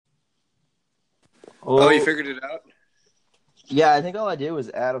Oh, you Oh, figured it out? yeah, I think all I did was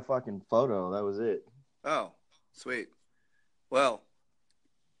add a fucking photo. That was it. Oh, sweet. Well,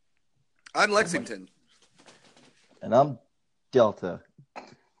 I'm Oh my. Lexington. And I'm Delta.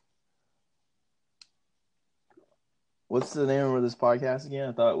 What's the name of this podcast again?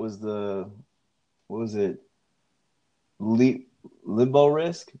 I thought it was what was it? Limbo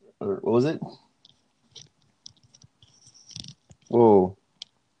Risk? Or what was it? Whoa.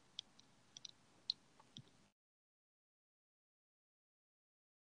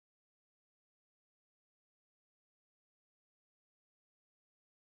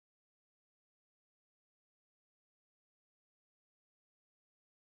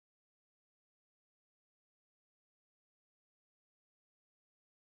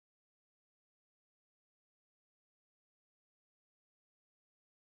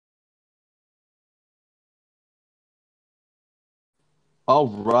 All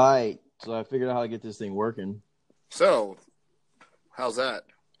right. So I figured out how to get this thing working. So, how's that?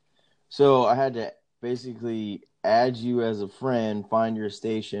 So I had to basically add you as a friend, find your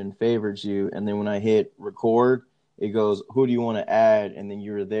station, favorite you, and then when I hit record, it goes, "Who do you want to add?" And then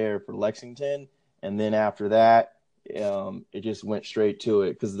you were there for Lexington, and then after that, it just went straight to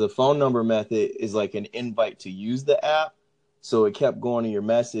it because the phone number method is like an invite to use the app, so it kept going to your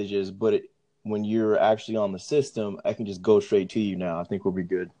messages, but when you're actually on the system, I can just go straight to you now. I think we'll be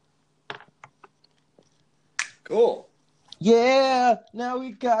good. Cool. Yeah, now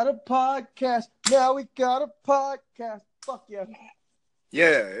we got a podcast. Now we got a podcast. Fuck yeah.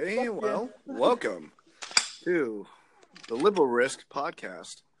 Yeah, hey, Fuck yeah. well, welcome to the Liberal Risk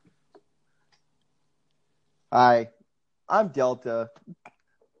podcast. Hi, I'm Delta.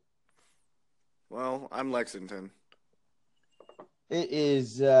 Well, I'm Lexington. It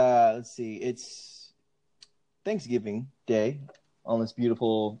is, let's see, it's Thanksgiving Day on this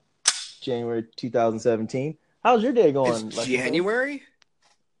beautiful January 2017. How's your day It's going, Lexington? January?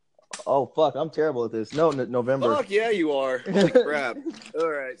 Oh, fuck, I'm terrible at this. No, November. Fuck yeah, you are. Holy crap. All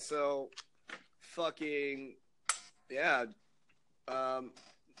right, so fucking yeah. Um,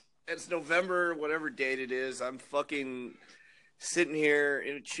 it's November, whatever date it is. I'm fucking sitting here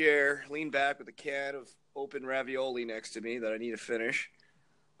in a chair, lean back with a can of open ravioli next to me that I need to finish.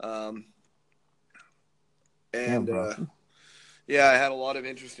 Um, Damn, and bro. yeah, I had a lot of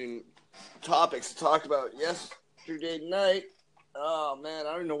interesting topics to talk about yesterday night. Oh man,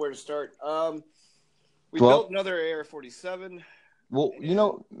 I don't know where to start. We built Well, another AR-47. well,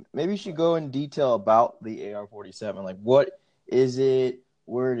 And maybe you should go in detail about the AR-47. Like, what is it?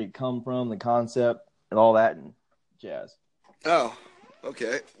 Where did it come from? The concept and all that and jazz. oh,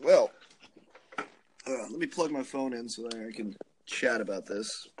 okay. Well, let me plug my phone in so that I can chat about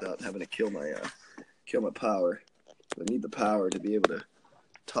this without having to kill my power. I need the power to be able to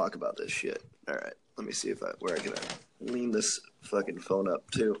talk about this shit. All right, let me see where I can lean this fucking phone up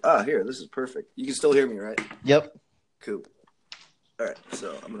too. Ah, here, this is perfect. You can still hear me, right? Yep. Cool. All right,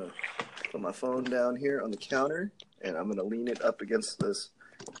 so I'm gonna put my phone down here on the counter, and I'm gonna lean it up against this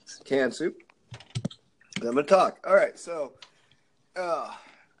canned soup. And I'm gonna talk. All right, so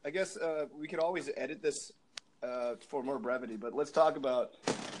I guess we could always edit this for more brevity, but let's talk about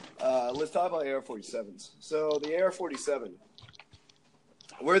AR-47s. So the AR-47,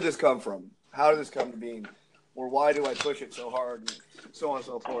 where did this come from? How did this come to being? Or why do I push it so hard? And so on and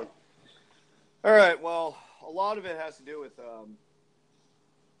so forth. All right. Well, a lot of it has to do with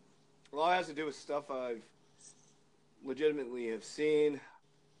stuff I've legitimately have seen,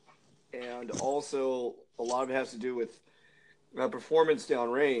 and also a lot of it has to do with performance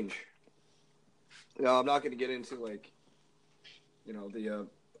downrange. Now, I'm not going to get into the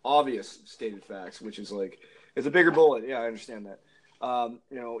obvious stated facts, which is like it's a bigger bullet. Yeah, I understand that.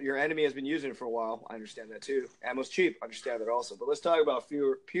 Your enemy has been using it for a while. I understand that too. Ammo's cheap. I understand that also. But let's talk about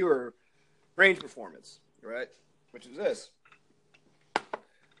pure range performance, right? Which is this.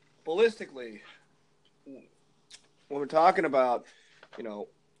 Ballistically, when we're talking about,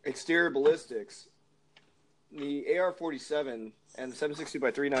 exterior ballistics, the AR-47 and the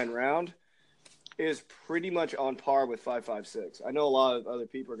 7.62x39 round is pretty much on par with 5.56. I know a lot of other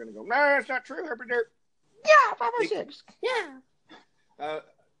people are going to go, no, that's not true. Yeah, 5.56. Yeah.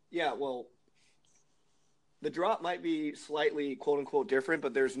 Yeah, well, the drop might be slightly quote unquote different,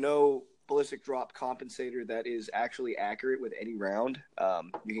 but there's no ballistic drop compensator that is actually accurate with any round.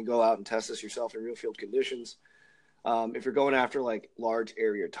 You can go out and test this yourself in real field conditions. If you're going after like large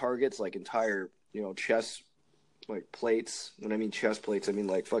area targets, like entire, chest like plates. When I mean chest plates, I mean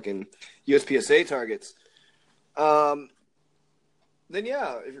like fucking USPSA targets. Then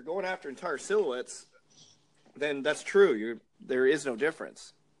yeah, if you're going after entire silhouettes, then that's true. There is no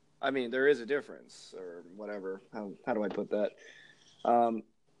difference. I mean, there is a difference, or whatever. How do I put that? Um,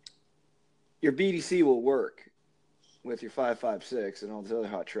 your BDC will work with your 5.56 and all this other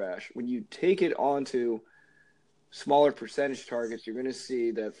hot trash. When you take it onto smaller percentage targets, you're going to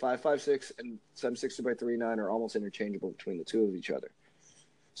see that 5.56 and 7.62x39 are almost interchangeable between the two of each other.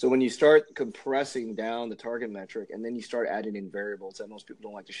 So when you start compressing down the target metric and then you start adding in variables that most people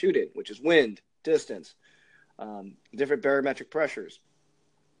don't like to shoot in, which is wind, distance, different barometric pressures,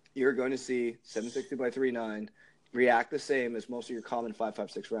 you're going to see 7.62x39 react the same as most of your common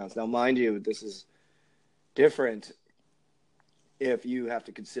 5.56 rounds. Now, mind you, this is different if you have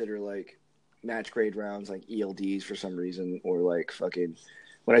to consider like match grade rounds like ELDs for some reason, or like fucking,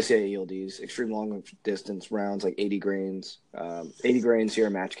 when I say ELDs, extreme long distance rounds like 80 grains, 80 grains here,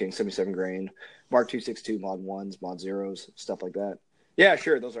 Match King, 77 grain, Mark 262, Mod 1s, Mod 0s, stuff like that. Yeah,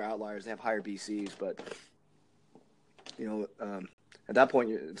 sure, those are outliers. They have higher BCs, but, you know, at that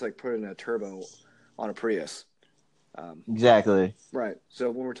point, it's like putting a turbo on a Prius. Exactly. Right. So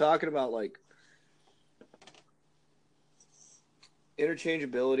when we're talking about like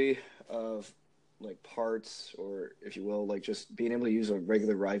interchangeability of like parts, or if you will, like just being able to use a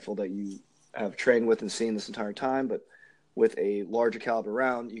regular rifle that you have trained with and seen this entire time, but with a larger caliber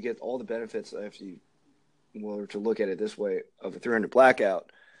round, you get all the benefits if you were to look at it this way of a 300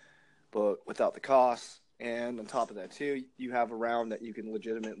 Blackout, but without the costs. And on top of that too, you have a round that you can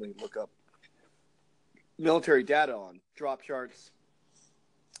legitimately look up military data on, drop charts,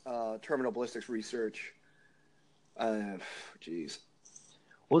 terminal ballistics research. Geez.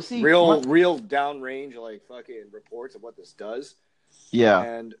 We'll see. Real downrange like fucking reports of what this does. Yeah.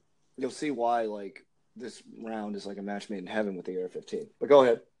 And you'll see why like this round is like a match made in heaven with the AR-15. But go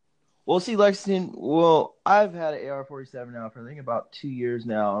ahead. We'll see, Lexington. Well, I've had an AR-47 now for I think about 2 years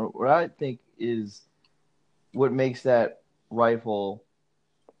now. What I think is what makes that rifle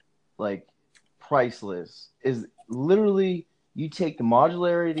like priceless is literally you take the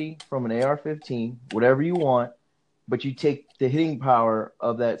modularity from an AR-15, whatever you want, but you take the hitting power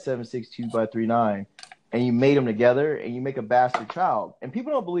of that 7.62x39 and you mate them together and you make a bastard child. And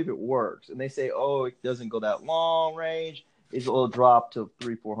people don't believe it works. And they say, oh, it doesn't go that long range. It'll drop to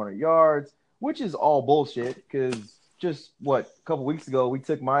 300-400 yards, which is all bullshit because just, a couple weeks ago, we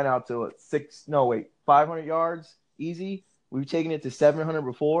took mine out to 500 yards easy. We've taken it to 700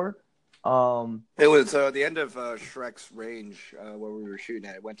 before. It was the end of Shrek's range where we were shooting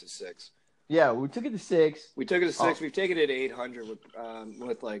at. It went to 6. Yeah, we took it to 6. We took it to 6. We've taken it to 800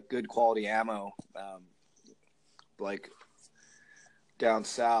 with like good quality ammo, like down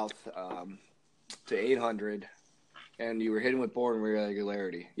south to 800, and you were hitting with bore and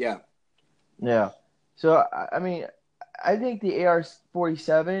regularity. Yeah. Yeah. So I mean, I think the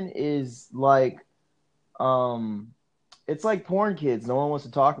AR-47 is like, it's like porn kids. No one wants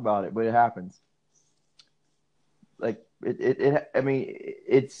to talk about it, but it happens. Like I mean,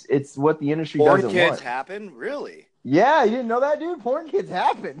 it's what the industry doesn't want. Porn kids happen? Really? Yeah, you didn't know that, dude? Porn kids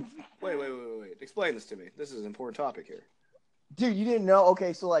happen. Wait. Explain this to me. This is an important topic here. Dude, you didn't know?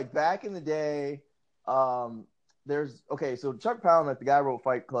 Okay, so like back in the day, so Chuck Palahniuk, the guy who wrote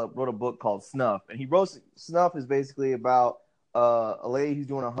Fight Club, wrote a book called Snuff, and he wrote Snuff is basically about a lady who's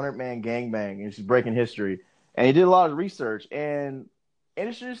doing a 100-man gangbang and she's breaking history, and he did a lot of research. And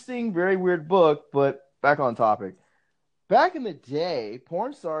interesting, very weird book, but back on topic. Back in the day,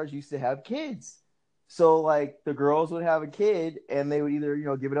 porn stars used to have kids. So, like, the girls would have a kid, and they would either,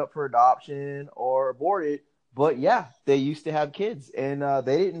 give it up for adoption or abort it. But, yeah, they used to have kids. And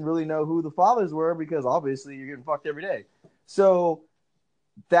they didn't really know who the fathers were because, obviously, you're getting fucked every day. So,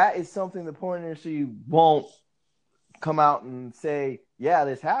 that is something the porn industry won't come out and say, yeah,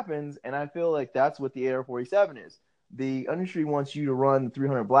 this happens. And I feel like that's what the AR-47 is. The industry wants you to run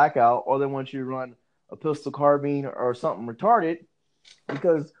 300 Blackout, or they want you to run a pistol carbine or something retarded,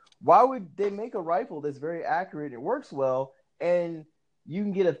 because why would they make a rifle that's very accurate and works well, and you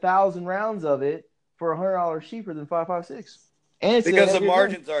can get 1,000 rounds of it for $100 cheaper than 5.56? And it's because the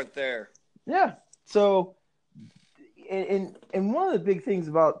margins aren't there. Yeah. So, and one of the big things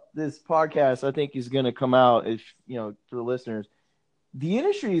about this podcast, I think, is going to come out is, for the listeners, the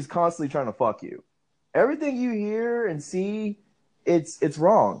industry is constantly trying to fuck you. Everything you hear and see, it's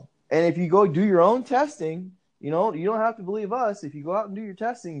wrong. And if you go do your own testing, you don't have to believe us. If you go out and do your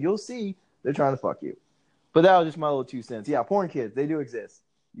testing, you'll see they're trying to fuck you. But that was just my little 2 cents. Yeah, porn kids, they do exist.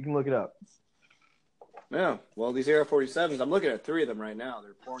 You can look it up. Yeah, well, these AR-47s, I'm looking at 3 of them right now.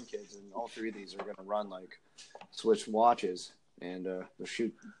 They're porn kids, and all 3 of these are going to run like Switch watches, and they'll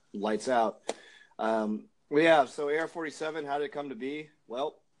shoot lights out. Yeah, so AR-47, how did it come to be?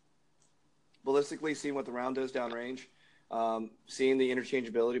 Well, ballistically, seeing what the round does downrange. Seeing the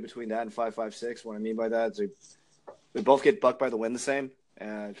interchangeability between that and 5.56. What I mean by that is they both get bucked by the wind the same.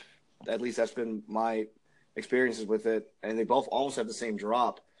 And at least that's been my experiences with it. And they both almost have the same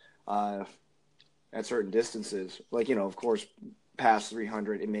drop at certain distances. Like, of course, past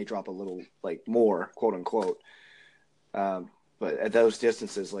 300, it may drop a little, like, more, quote unquote. But at those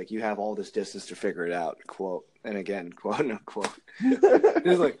distances, like, you have all this distance to figure it out, quote. And again, quote unquote.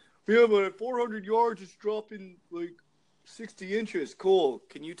 It's like, yeah, but at 400 yards, it's dropping, like, 60 inches. Cool.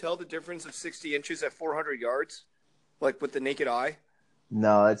 Can you tell the difference of 60 inches at 400 yards? Like, with the naked eye?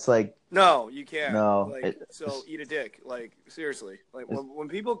 No, it's like... No, you can't. No. Like, so eat a dick. Like, seriously. Like, when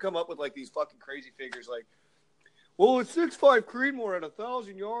people come up with, like, these fucking crazy figures, like, well, it's 6.5 Creedmoor at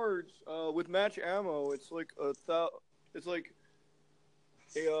 1,000 yards with match ammo. It's like it's like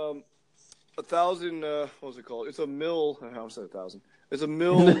a 1,000. What was it called? It's a mil. I said 1,000. It's a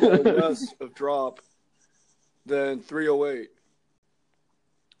mil less of drop than 308.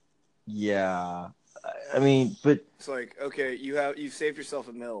 Yeah, I mean, but it's like, okay, you've saved yourself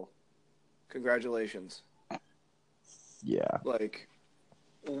a mil. Congratulations. Yeah. Like,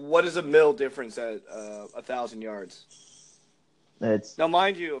 what is a mil difference at 1,000 yards? Now,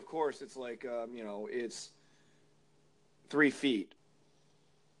 mind you, of course, it's like it's 3 feet.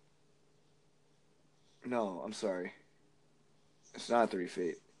 No, I'm sorry. It's not 3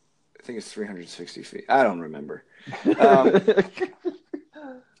 feet. I think it's 360 feet. I don't remember.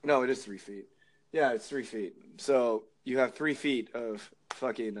 No, it is 3 feet. Yeah, it's 3 feet. So you have 3 feet of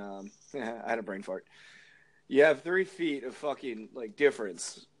fucking. I had a brain fart. You have 3 feet of fucking like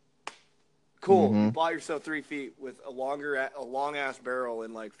difference. Cool. Mm-hmm. You bought yourself 3 feet with a long ass barrel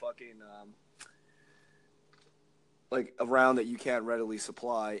and like fucking like a round that you can't readily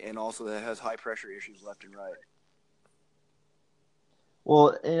supply, and also that has high pressure issues left and right.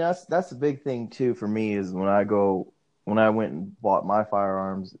 Well, and that's the big thing too for me is when I went and bought my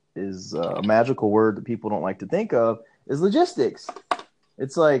firearms is a magical word that people don't like to think of is logistics.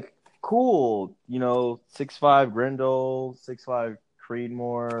 It's like cool, 6.5 Grendel, 6.5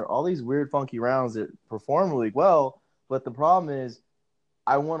 Creedmoor, all these weird funky rounds that perform really well, but the problem is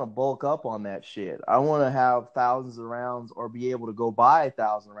I want to bulk up on that shit. I want to have thousands of rounds or be able to go buy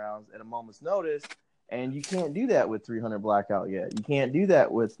 1,000 rounds at a moment's notice. And you can't do that with 300 Blackout yet. You can't do that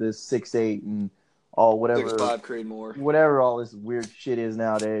with this 6.8 and all whatever. 6.5 Creedmoor. Whatever all this weird shit is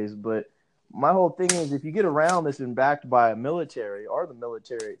nowadays. But my whole thing is if you get a round that's been backed by a military or the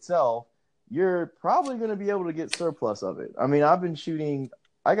military itself, you're probably going to be able to get surplus of it. I mean,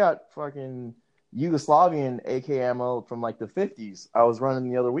 I got fucking Yugoslavian AK ammo from like the 50s. I was running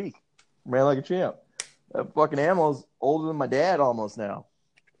the other week. Ran like a champ. That fucking ammo's older than my dad almost now.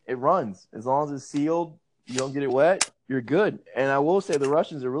 It runs. As long as it's sealed, you don't get it wet, you're good. And I will say the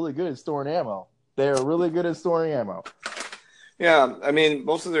Russians are really good at storing ammo. They're really good at storing ammo. Yeah, I mean,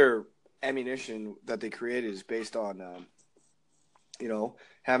 most of their ammunition that they created is based on,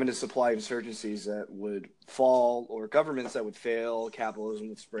 having to supply insurgencies that would fall or governments that would fail, capitalism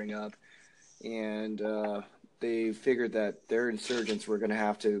would spring up. And they figured that their insurgents were going to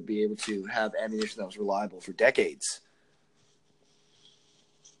have to be able to have ammunition that was reliable for decades.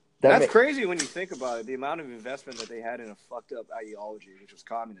 That's crazy when you think about it, the amount of investment that they had in a fucked up ideology, which was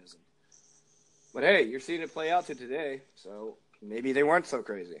communism. But hey, you're seeing it play out to today, so maybe they weren't so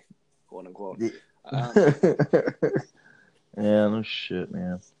crazy, quote unquote. Yeah, no shit,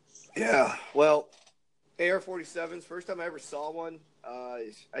 man. Yeah, well, AR-47s, first time I ever saw one,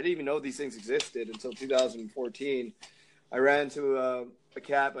 I didn't even know these things existed until 2014. I ran into a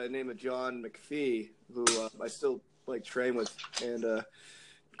cat by the name of John McPhee, who I still train with and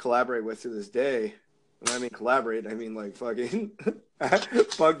collaborate with to this day. When I mean collaborate, I mean like fucking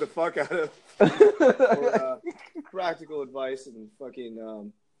bug the fuck out of for, practical advice and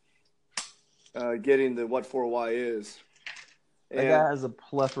fucking getting the what for why is. That guy has a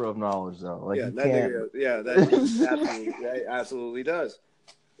plethora of knowledge, though. Like, that absolutely does.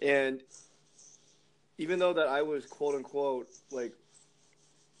 And even though that I was quote unquote like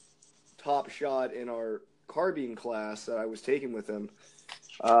top shot in our carbine class that I was taking with him,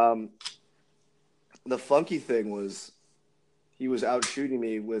 the funky thing was he was out shooting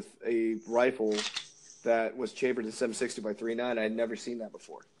me with a rifle that was chambered in 7.60 by 3.9. I had never seen that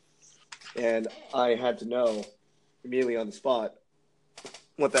before, and I had to know immediately on the spot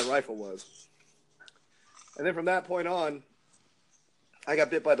what that rifle was. And then from that point on, I got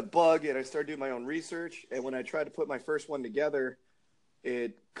bit by the bug and I started doing my own research. And when I tried to put my first one together,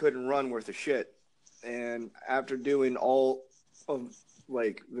 it couldn't run worth a shit. And after doing all of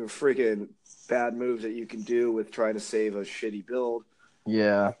like the freaking bad moves that you can do with trying to save a shitty build,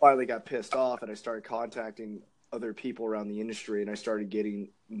 yeah, I finally got pissed off and I started contacting other people around the industry, and I started getting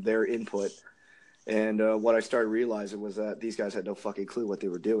their input. And what I started realizing was that these guys had no fucking clue what they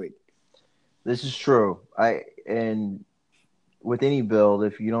were doing. This is true. And with any build,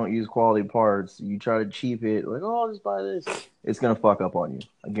 if you don't use quality parts, you try to cheap it, like, oh, I'll just buy this. It's gonna fuck up on you.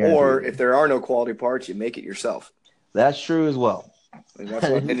 I guarantee Or you. if there are no quality parts, you make it yourself. That's true as well. And that's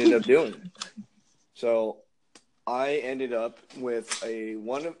what I ended up doing. So I ended up with a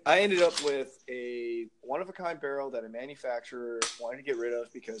one of a kind barrel that a manufacturer wanted to get rid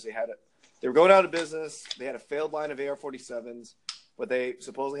of because they were going out of business. They had a failed line of AR-47s, but they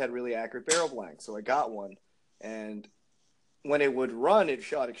supposedly had really accurate barrel blanks. So I got one, and when it would run, it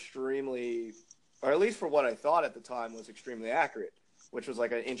shot extremely, or at least for what I thought at the time was extremely accurate, which was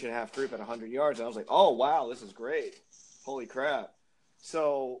like an 1.5-inch group at 100 yards. And I was like, oh, wow, this is great. Holy crap.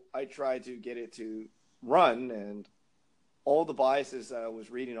 So I tried to get it to run, and all the biases that I was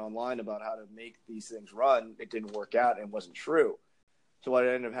reading online about how to make these things run, it didn't work out and wasn't true. So what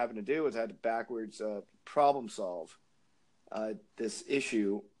I ended up having to do was I had to backwards problem solve this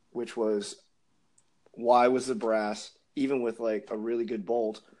issue, which was why was the brass, even with like a really good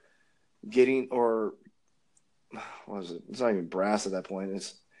bolt, what was it? It's not even brass at that point.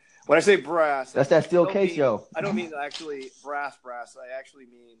 It's when I say brass, that's that steel case, yo. I don't mean actually brass. I actually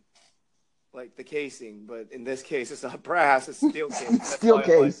mean like the casing, but in this case, it's not brass; it's steel case. Steel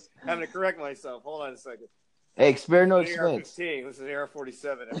case. I'm having to correct myself. Hold on a second. Hey, spare no expense. This is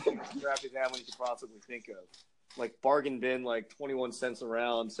AR-47. Everything crappy ammo you could possibly think of. Like bargain bin, like 21 cents a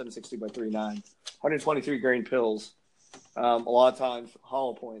round, 760 by 39, 123 grain pills. A lot of times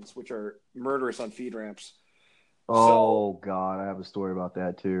hollow points, which are murderous on feed ramps. Oh, God, I have a story about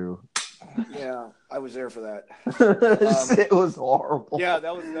that too. Yeah, I was there for that. It was horrible. Yeah,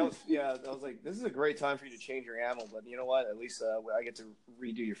 that was like, this is a great time for you to change your ammo, but you know what? At least I get to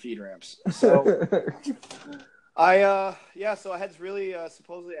redo your feed ramps. So I had this really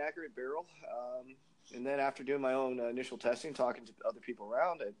supposedly accurate barrel. And then after doing my own initial testing, talking to other people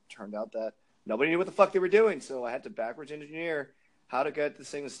around, it turned out that nobody knew what the fuck they were doing. So I had to backwards engineer how to get this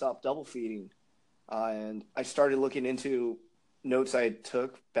thing to stop double feeding. And I started looking into notes I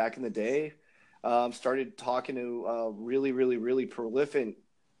took back in the day. Started talking to really, really, really prolific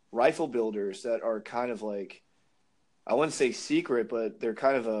rifle builders that are kind of like, I wouldn't say secret, but they're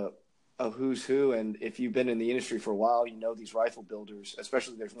kind of a who's who. And if you've been in the industry for a while, you know these rifle builders,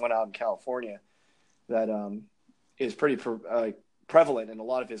 especially there's one out in California that is pretty prevalent, and a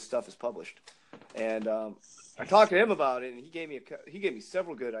lot of his stuff is published. And I talked to him about it, and he gave me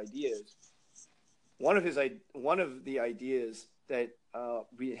several good ideas. One of the ideas that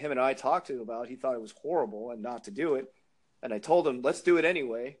him and I talked to him about, he thought it was horrible and not to do it, and I told him let's do it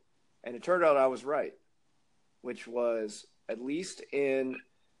anyway, and it turned out I was right, which was at least in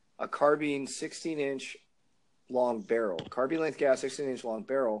a carbine 16-inch long barrel, carbine length gas 16-inch long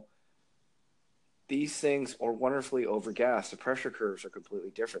barrel. These things are wonderfully overgassed. The pressure curves are completely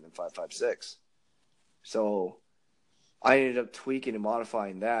different than 5.56. So I ended up tweaking and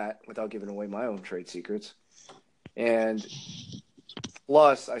modifying that without giving away my own trade secrets. And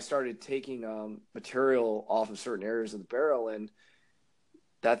plus, I started taking material off of certain areas of the barrel, and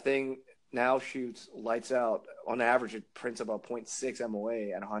that thing now shoots lights out. On average, it prints about 0.6 MOA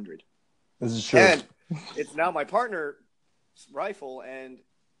at 100. This is true. And it's now my partner's rifle, and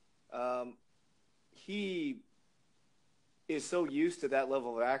he is so used to that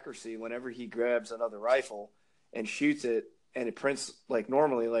level of accuracy whenever he grabs another rifle and shoots it, and it prints like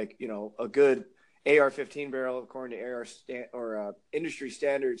normally, like, you know, a good AR-15 barrel according to industry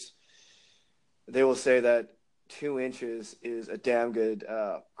standards. They will say that 2 inches is a damn good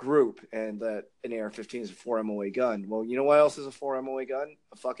group, and that an AR-15 is a 4 MOA gun. Well, you know what else is a 4 MOA gun?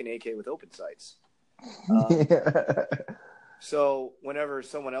 A fucking AK with open sights. So whenever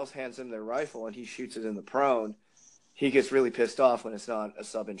someone else hands him their rifle and he shoots it in the prone, he gets really pissed off when it's not a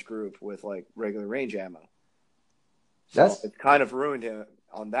sub-inch group with like regular range ammo. So it kind of ruined him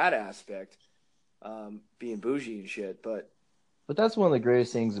on that aspect, being bougie and shit. But that's one of the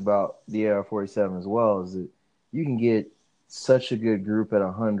greatest things about the AR-47 as well, is that you can get such a good group at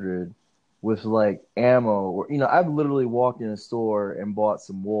 100 with like ammo. Or, you know, I've literally walked in a store and bought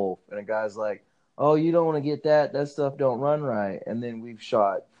some Wolf, and a guy's like, oh, you don't want to get that? That stuff don't run right. And then we've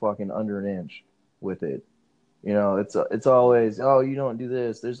shot fucking under an inch with it. You know, it's always, oh, you don't do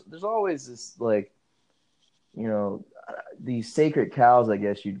this. There's always this, like, you know, these sacred cows, I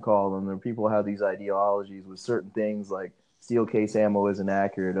guess you'd call them. And people have these ideologies with certain things, like steel case ammo isn't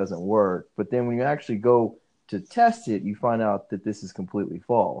accurate, it doesn't work. But then when you actually go to test it, you find out that this is completely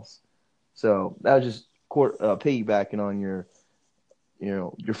false. So that was just piggybacking on your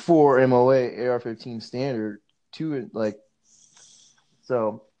 4 MOA AR-15 standard.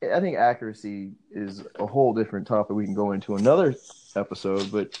 So I think accuracy is a whole different topic we can go into another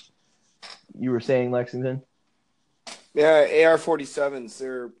episode. But you were saying Lexington? Yeah, AR-47s,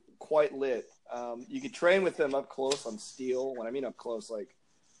 they're quite lit. You could train with them up close on steel. When I mean up close, like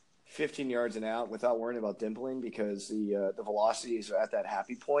 15 yards and out without worrying about dimpling, because the velocities are at that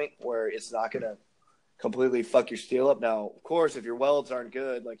happy point where it's not going to completely fuck your steel up. Now, of course, if your welds aren't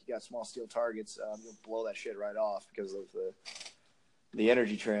good, like you got small steel targets, you'll blow that shit right off because of the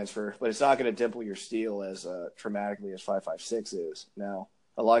energy transfer. But it's not going to dimple your steel as dramatically as 5.56 is. Now,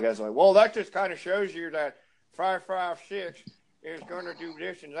 a lot of guys are like, well, that just kind of shows you that 5.56 is going to do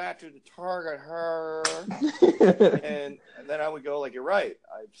this and that to the target her. and then I would go, like, you're right.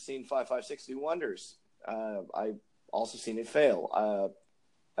 I've seen 5.56 do wonders. I've also seen it fail.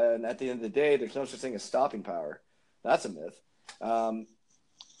 And at the end of the day, there's no such thing as stopping power. That's a myth.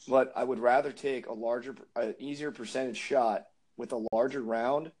 But I would rather take an easier percentage shot with a larger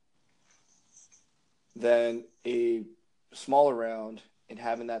round than a smaller round and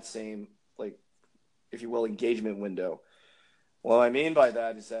having that same, like, if you will, engagement window. What I mean by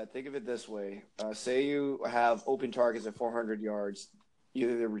that is that, think of it this way. Say you have open targets at 400 yards.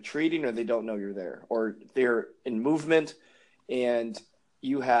 Either they're retreating or they don't know you're there. Or they're in movement and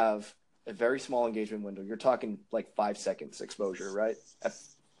you have a very small engagement window. You're talking like 5 seconds exposure, right? At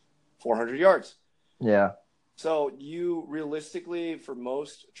 400 yards. Yeah. So you realistically, for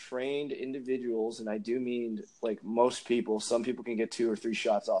most trained individuals, and I do mean like most people, some people can get 2 or 3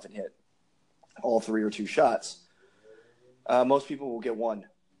 shots off and hit all 3 or 2 shots. Most people will get 1.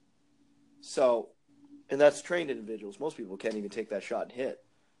 So, and that's trained individuals. Most people can't even take that shot and hit.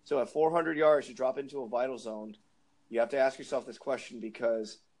 So at 400 yards, you drop into a vital zone. You have to ask yourself this question,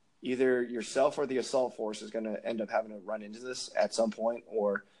 because either yourself or the assault force is going to end up having to run into this at some point,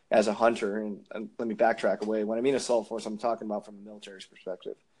 or as a hunter. And let me backtrack away. When I mean assault force, I'm talking about from a military's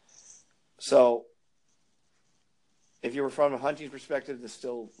perspective. So if you were from a hunting perspective, this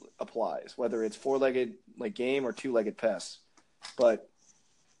still applies, whether it's 4-legged like game or 2-legged pests. But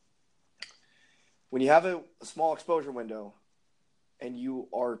when you have a small exposure window and you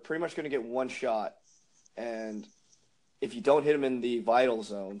are pretty much going to get 1 shot, and if you don't hit them in the vital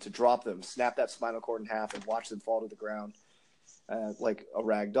zone, to drop them, snap that spinal cord in half and watch them fall to the ground like a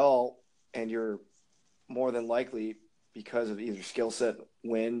rag doll, and you're more than likely, because of either skill set,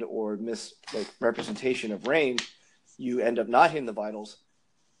 wind, or representation of range, you end up not hitting the vitals.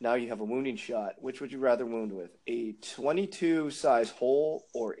 Now you have a wounding shot. Which would you rather wound with? A 22 size hole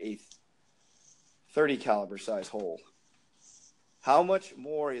or a 30 caliber size hole? How much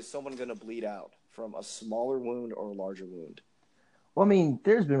more is someone going to bleed out from a smaller wound or a larger wound? Well, I mean,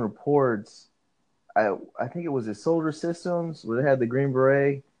 there's been reports. I think it was his Soldier Systems where they had the Green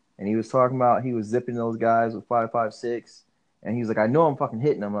Beret, and he was talking about he was zipping those guys with 5.56, and he was like, I know I'm fucking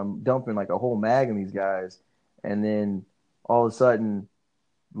hitting them. I'm dumping like a whole mag in these guys, and then all of a sudden,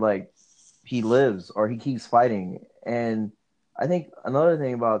 like, he lives or he keeps fighting. And I think another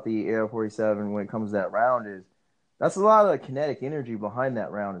thing about the AR-47 when it comes to that round is that's a lot of kinetic energy behind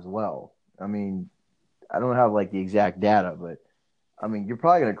that round as well. I mean, I don't have like the exact data, but I mean, you're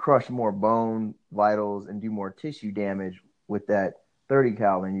probably going to crush more bone, vitals, and do more tissue damage with that 30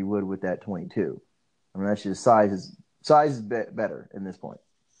 cal than you would with that 22. I mean, that's just size is better in this point.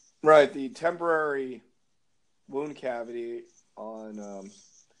 Right. The temporary wound cavity on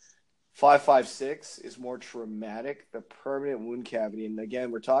 5.56 is more traumatic. The permanent wound cavity, and again,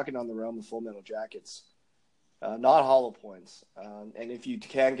 we're talking on the realm of Full Metal Jackets, not hollow points. And if you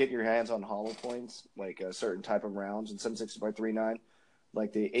can get your hands on hollow points, like a certain type of rounds in 7.62x39,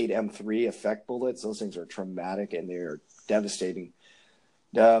 like the 8M3 effect bullets, those things are traumatic and they're devastating.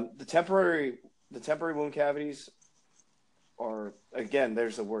 The temporary wound cavities are, again,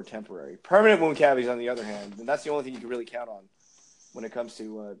 there's the word temporary. Permanent wound cavities, on the other hand, and that's the only thing you can really count on when it comes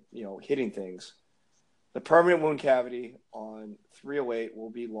to hitting things. The permanent wound cavity on 308 will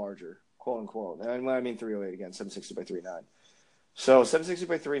be larger, quote unquote. And when I mean 308, again, 7.60x39. So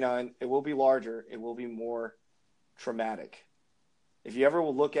 7.60x39, it will be larger. It will be more traumatic. If you ever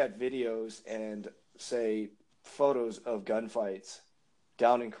will look at videos and, say, photos of gunfights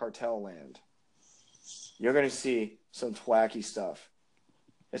down in cartel land, you're going to see some thwacky stuff,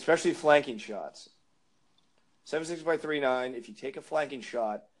 especially flanking shots. 7.60x39, if you take a flanking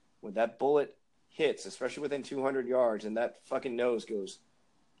shot, when that bullet hits, especially within 200 yards, and that fucking nose goes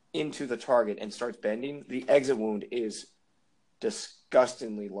into the target and starts bending, the exit wound is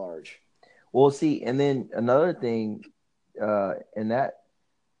disgustingly large. Well, see, and then another thing in that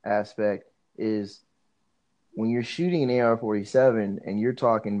aspect is when you're shooting an AR-47 and you're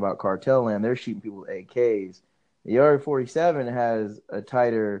talking about cartel land, they're shooting people with AKs. The AR-47 has a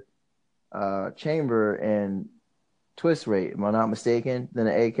tighter chamber and twist rate, am I not mistaken, than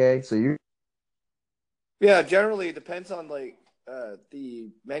an AK. So you Yeah, generally it depends on like the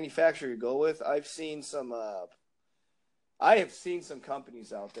manufacturer you go with. I have seen some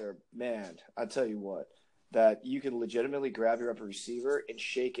companies out there, man, I tell you what, that you can legitimately grab your upper receiver and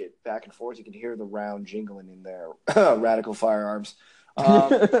shake it back and forth. You can hear the round jingling in there. Radical Firearms.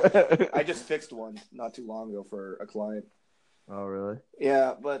 I just fixed one not too long ago for a client. Oh, really?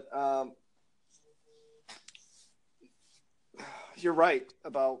 Yeah, but you're right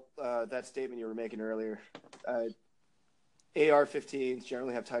about that statement you were making earlier. AR-15s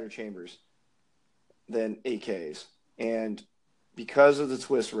generally have tighter chambers than AKs. And because of the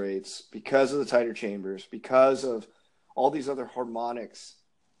twist rates, because of the tighter chambers, because of all these other harmonics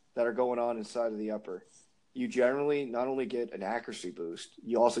that are going on inside of the upper, you generally not only get an accuracy boost,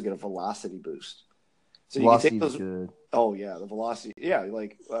 you also get a velocity boost. So you can take Velocity's those. good. Oh yeah, the velocity. Yeah,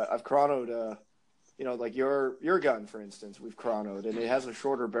 like I've chronoed. Like your gun, for instance, we've chronoed, and it has a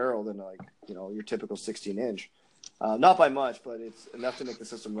shorter barrel than like your typical 16-inch. Not by much, but it's enough to make the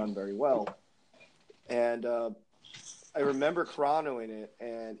system run very well. And I remember chronoing it,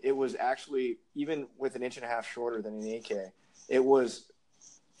 and it was actually, even with an inch and a half shorter than an AK, it was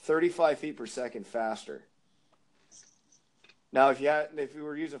 35 feet per second faster. Now, if you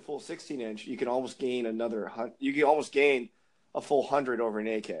were using full 16-inch, you can almost gain a full 100 over an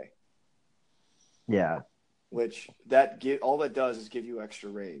AK. Yeah. Which all that does is give you extra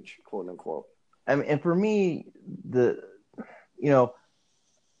range, quote unquote. I mean, and for me, there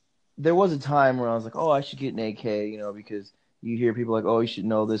was a time where I was like, oh, I should get an AK, because you hear people like, oh, you should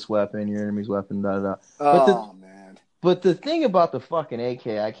know this weapon, your enemy's weapon, da da da. Oh man. But the thing about the fucking AK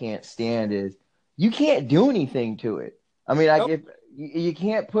I can't stand is you can't do anything to it. I mean, Nope. if you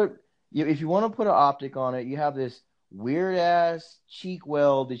can't if you want to put an optic on it, you have this weird ass cheek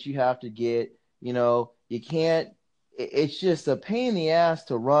weld that you have to get. You can't. It's just a pain in the ass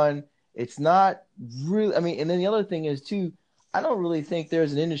to run. It's not really. I mean, and then the other thing is too. I don't really think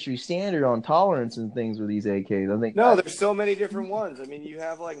there's an industry standard on tolerance and things with these AKs. No, there's so many different ones. I mean, you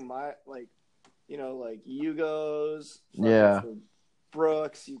have like Yugos, Yeah.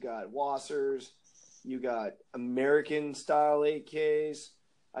 Brooks, you got Wassers, you got American style AKs.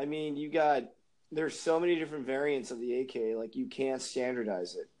 I mean, there's so many different variants of the AK, like you can't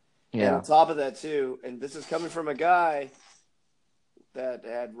standardize it. Yeah. And on top of that too, and this is coming from a guy that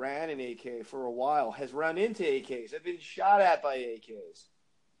had ran an AK for a while, has run into AKs, have been shot at by AKs.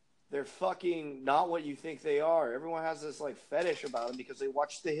 They're fucking not what you think they are. Everyone has this like fetish about them because they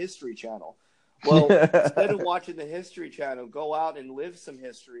watch the History Channel. Well, instead of watching the History Channel, go out and live some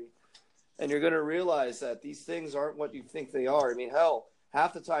history, and you're going to realize that these things aren't what you think they are. I mean, hell,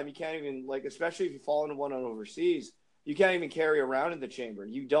 half the time you can't even, like, especially if you fall into one on overseas, you can't even carry around in the chamber.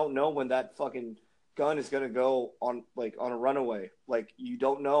 You don't know when that fucking gun is going to go on a runaway. Like, you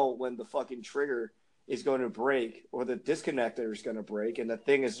don't know when the fucking trigger is going to break or the disconnector is going to break and the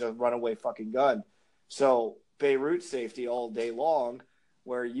thing is a runaway fucking gun. So Beirut safety all day long,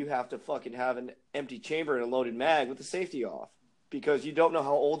 where you have to fucking have an empty chamber and a loaded mag with the safety off because you don't know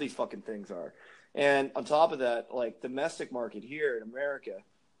how old these fucking things are. And on top of that, like domestic market here in America,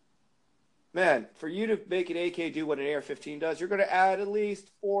 man, for you to make an AK do what an AR-15 does, you're going to add at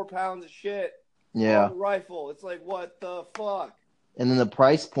least 4 pounds of shit on the rifle. It's like, what the fuck? And then the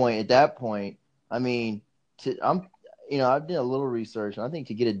price point at that point, I mean, I've done a little research, and I think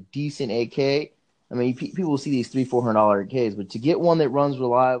to get a decent AK, I mean, people see these $300-400 AKs, but to get one that runs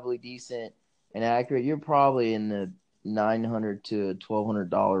reliably, decent, and accurate, you're probably in the $900 to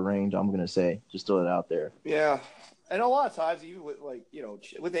 $1,200 range. I'm gonna say, just throw it out there. Yeah, and a lot of times, even with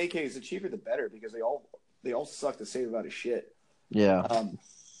with AKs, the cheaper the better because they all suck the same amount of shit. Yeah.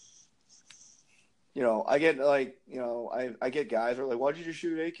 I get I get guys who are like, why'd you just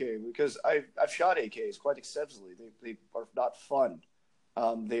shoot an AK? Because I've shot AKs quite extensively. They are not fun.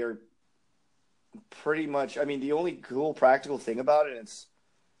 They are pretty much. I mean, the only cool practical thing about it,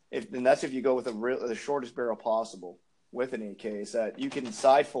 and that's if you go with the shortest barrel possible with an AK, is that you can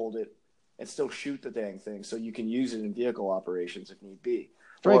side fold it and still shoot the dang thing, so you can use it in vehicle operations if need be,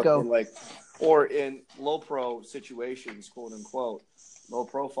 or in low pro situations, quote unquote, low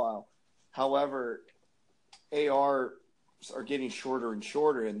profile. However, ARs are getting shorter and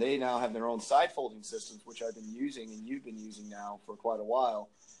shorter, and they now have their own side folding systems, which I've been using and you've been using now for quite a while.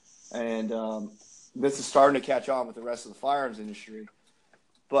 And this is starting to catch on with the rest of the firearms industry.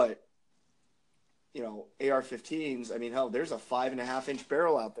 But, AR-15s, I mean, hell, there's a 5.5-inch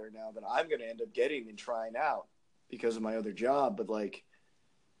barrel out there now that I'm going to end up getting and trying out because of my other job. But, like,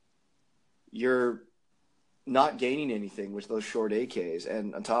 not gaining anything with those short AKs,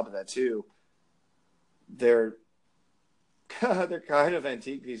 and on top of that too, they're they're kind of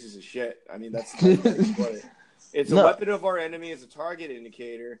antique pieces of shit. I mean, that's the best way to put it. It's a No, weapon of our enemy. It's a target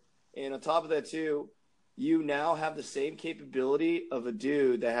indicator, and on top of that too, you now have the same capability of a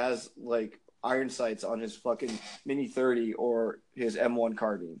dude that has like iron sights on his fucking Mini 30 or his M1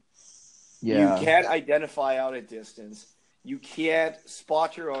 carbine. You yeah, can't identify out at distance. You can't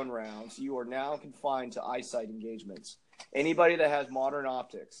spot your own rounds. You are now confined to eyesight engagements. Anybody that has modern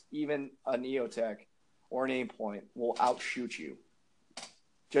optics, even a Neotech or an Aimpoint, will outshoot you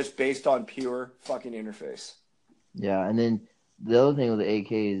just based on pure fucking interface. yeah. And then the other thing with the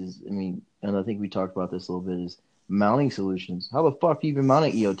AK is, I mean, and I think we talked about this a little bit, is mounting solutions. How the fuck do you even mount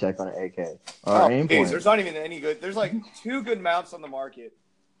an EOTech on an AK or Oh, an geez, Aimpoint? there's not even any good. There's like 2 good mounts on the market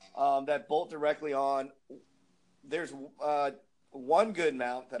that bolt directly on. There's one good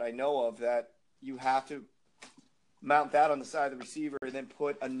mount that I know of that you have to mount that on the side of the receiver and then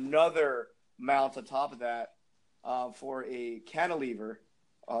put another mount on top of that for a cantilever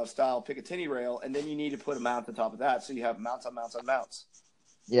style Picatinny rail, and then you need to put a mount on top of that, so you have mounts on mounts on mounts.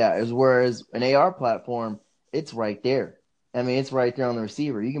 Yeah, as whereas an AR platform, it's right there. I mean, it's right there on the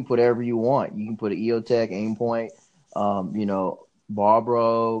receiver. You can put whatever you want. You can put an EOTech, Aimpoint,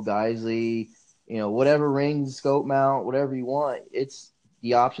 Barbro, Geisley, whatever rings, scope mount, whatever you want. It's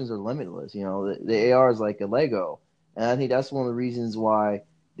the options are limitless. The AR is like a Lego, and I think that's one of the reasons why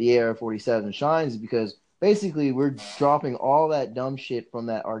the AR-47 shines, because basically we're dropping all that dumb shit from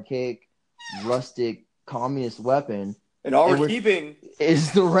that archaic, rustic, communist weapon, And all and we're keeping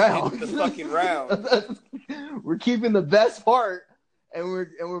is the round. is the fucking round. We're keeping the best part, and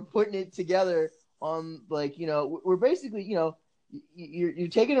we're putting it together on, like, we're basically, you're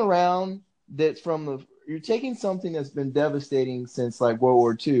taking a round that's you're taking something that's been devastating since like World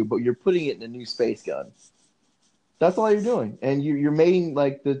War II, but you're putting it in a new space gun. That's all you're doing, and you're making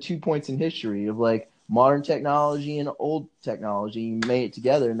like the 2 points in history of like modern technology and old technology. You made it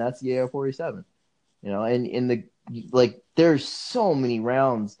together, and that's the AR-47. And in the like, there's so many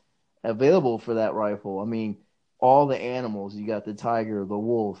rounds available for that rifle. I mean, all the animals. You got the tiger, the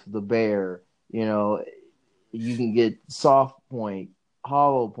wolf, the bear. You can get soft point,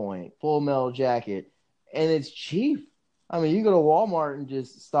 hollow point, full metal jacket, and it's cheap. I mean, you go to Walmart and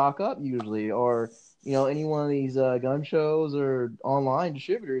just stock up usually, or any one of these gun shows or online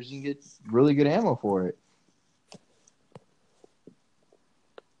distributors, you can get really good ammo for it.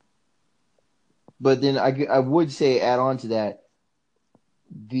 But then I would say, add on to that,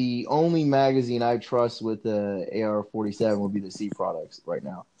 the only magazine I trust with the AR-47 would be the C products right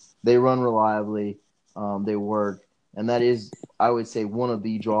now. They run reliably, they work, and that is, I would say, one of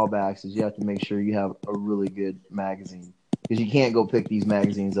the drawbacks is you have to make sure you have a really good magazine, because you can't go pick these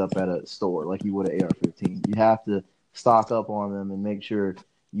magazines up at a store like you would an AR-15. You have to stock up on them and make sure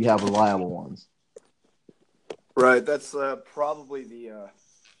you have reliable ones. Right. That's probably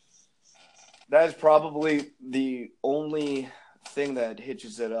that is probably the only thing that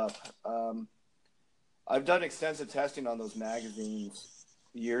hitches it up. I've done extensive testing on those magazines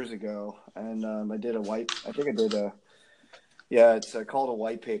years ago, and I did it's called a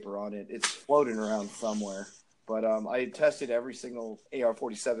white paper on it. It's floating around somewhere, but I tested every single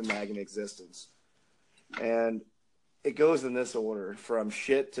AR-47 mag in existence, and it goes in this order from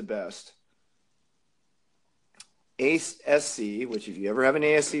shit to best. ASC, which if you ever have an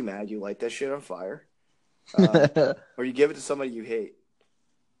ASC mag, you light that shit on fire. Or you give it to somebody you hate.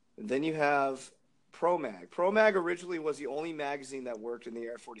 And then you have ProMag. ProMag originally was the only magazine that worked in the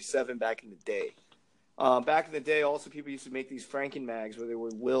AR-47 back in the day. Back in the day, also, people used to make these Franken mags where they were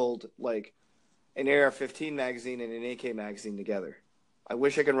willed like an AR-15 magazine and an AK magazine together. I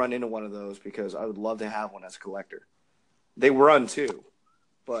wish I could run into one of those because I would love to have one as a collector. They run too,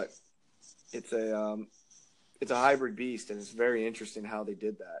 but it's a hybrid beast, and it's very interesting how they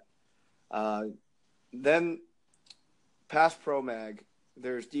did that. Then past ProMag,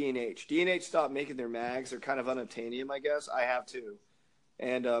 there's D&H. D&H stopped making their mags. They're kind of unobtainium, I guess. I have too.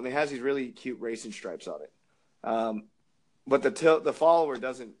 And it has these really cute racing stripes on it. But the follower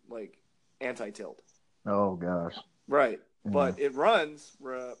doesn't like anti-tilt. Oh, gosh. Right. Yeah. But it runs.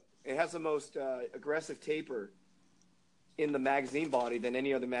 It has the most aggressive taper in the magazine body than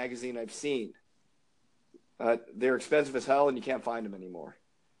any other magazine I've seen. They're expensive as hell, and you can't find them anymore.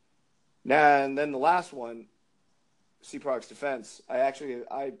 Now, and then the last one, C Products Defense.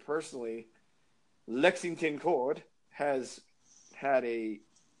 I personally, Lexington Cord has had a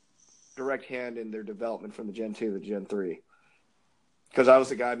direct hand in their development from the Gen 2 to the Gen 3. Because I was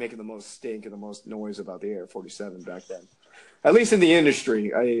the guy making the most stink and the most noise about the AR-47 back then. At least in the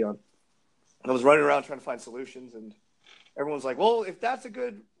industry. I was running around trying to find solutions, and everyone's like, well, if that's a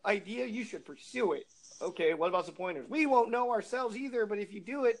good idea, you should pursue it. Okay, what about some pointers? We won't know ourselves either, but if you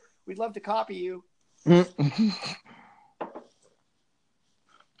do it, we'd love to copy you.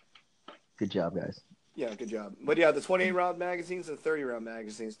 Good job, guys. Yeah, good job. But yeah, the 28-round magazines and the 30-round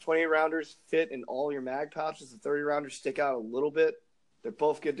magazines. 28-rounders fit in all your mag pouches. The 30-rounders stick out a little bit. They're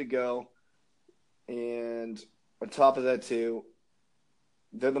both good to go. And on top of that, too,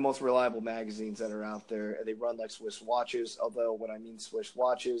 they're the most reliable magazines that are out there. And they run like Swiss watches. Although when I mean Swiss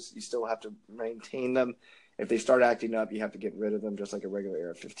watches, you still have to maintain them. If they start acting up, you have to get rid of them, just like a regular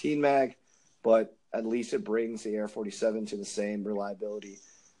AR-15 mag. But at least it brings the AR-47 to the same reliability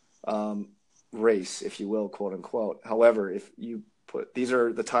race, if you will, quote unquote. However, if you put, these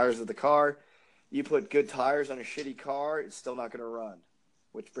are the tires of the car, you put good tires on a shitty car, it's still not going to run.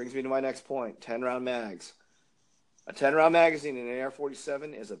 Which brings me to my next point, 10-round mags. A 10-round magazine in an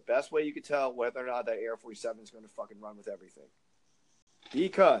AR-47 is the best way you could tell whether or not that AR-47 is going to fucking run with everything.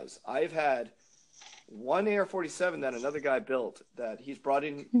 Because I've had one AR-47 that another guy built that he's brought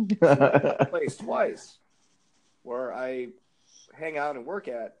in to my place twice, where I hang out and work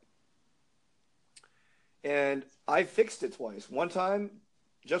at. And I fixed it twice. One time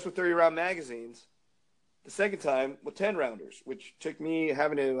just with 30-round magazines. The second time with 10-rounders, which took me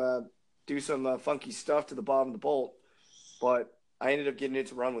having to do some funky stuff to the bottom of the bolt. But I ended up getting it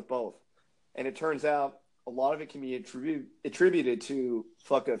to run with both. And it turns out a lot of it can be attributed to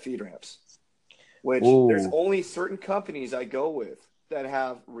fucked up feed ramps. Which there's only certain companies I go with that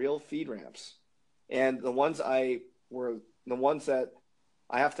have real feed ramps. And the ones that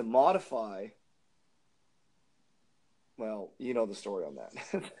I have to modify, well, you know the story on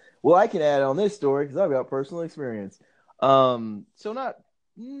that. Well, I can add on this story because I've got personal experience. So not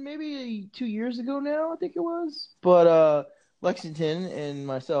maybe 2 years ago now, I think it was. But Lexington and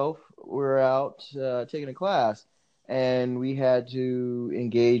myself were out taking a class, and we had to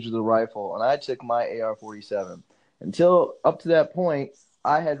engage with a rifle. And I took my AR-47. Until up to that point,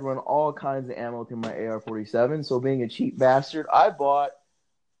 I had run all kinds of ammo through my AR-47. So being a cheap bastard, I bought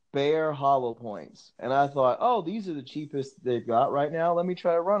bare hollow points. And I thought, oh, these are the cheapest they've got right now. Let me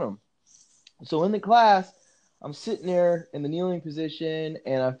try to run them. So in the class, I'm sitting there in the kneeling position,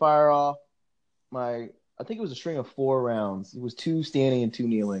 and I fire off I think it was a string of 4 rounds. It was 2 standing and 2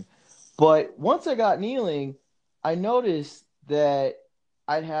 kneeling. But once I got kneeling, I noticed that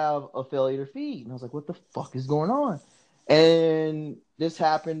I'd have a failure to feed. And I was like, what the fuck is going on? And this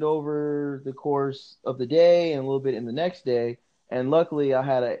happened over the course of the day and a little bit in the next day. And luckily, I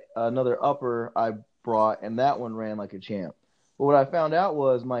had another upper I brought, and that one ran like a champ. But what I found out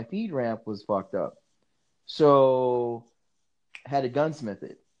was my feed ramp was fucked up. So I had to gunsmith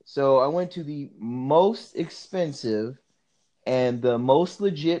it. So I went to the most expensive and the most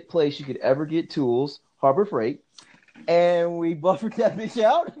legit place you could ever get tools, Harbor Freight. And we buffered that bitch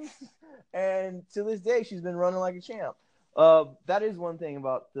out. And to this day, she's been running like a champ. That is one thing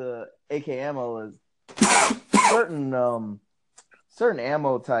about the AK ammo is certain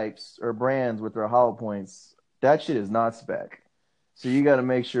ammo types or brands with their hollow points, that shit is not spec. So you got to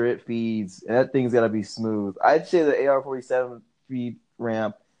make sure it feeds. And that thing's got to be smooth. I'd say the AR-47 feed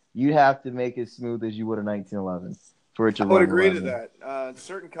ramp, you'd have to make it smooth as you would a 1911 for it to run. I would agree to that.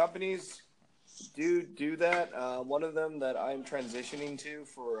 Certain companies do that. One of them that I'm transitioning to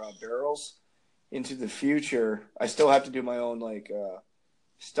for barrels into the future, I still have to do my own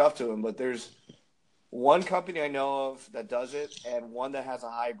stuff to them, but there's one company I know of that does it, and one that has a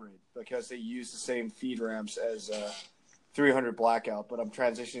hybrid because they use the same feed ramps as 300 Blackout. But I'm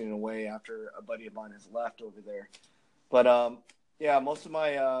transitioning away after a buddy of mine has left over there. But yeah, most of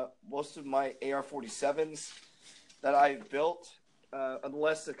my AR-47s that I've built,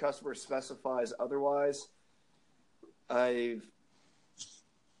 unless the customer specifies otherwise, I've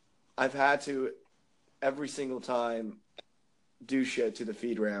had to every single time do shit to the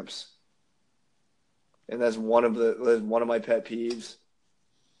feed ramps. And that's one of my pet peeves.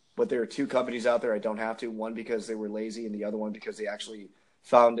 But there are 2 companies out there I don't have to. One because they were lazy, and the other one because they actually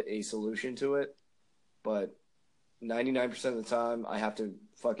found a solution to it. But 99% of the time, I have to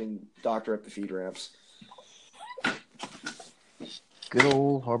fucking doctor up the feed ramps. Good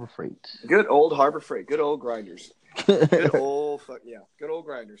old Harbor Freight. Good old Harbor Freight. Good old grinders. Good old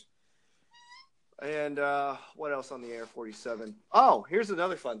grinders. And what else on the AR-47? Oh, here's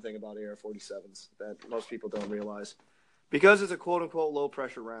another fun thing about AR-47s that most people don't realize. Because it's a quote-unquote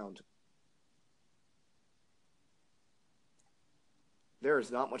low-pressure round, there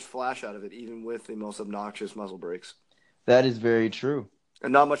is not much flash out of it, even with the most obnoxious muzzle brakes. That is very true.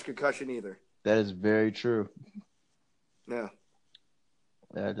 And not much concussion either. That is very true. Yeah.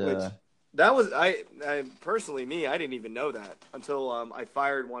 That was I personally me. I didn't even know that until I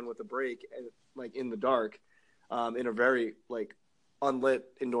fired one with a break, like in the dark, in a very like unlit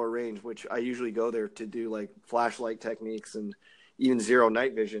indoor range, which I usually go there to do like flashlight techniques and even zero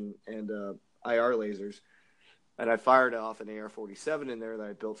night vision and IR lasers. And I fired off an AR-47 in there that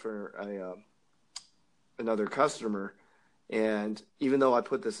I built for another customer. And even though I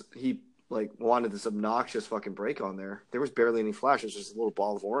put this, he like wanted this obnoxious fucking brake on there. There was barely any flash. It was just a little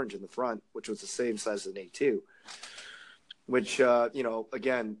ball of orange in the front, which was the same size as an A2. Which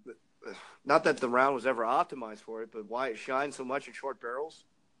again, not that the round was ever optimized for it, but why it shines so much in short barrels,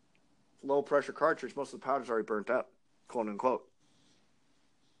 low pressure cartridge, most of the powder's already burnt up, quote unquote.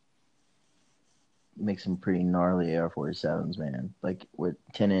 Make some pretty gnarly AR-47s, man. Like with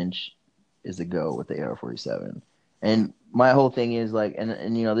 10-inch is the go with the AR-47. And my whole thing is like, and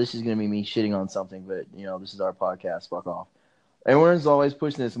this is gonna be me shitting on something, but this is our podcast. Fuck off. Everyone's always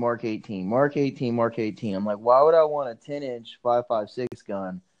pushing this Mark 18, Mark 18, Mark 18. I'm like, why would I want a 10-inch 5.56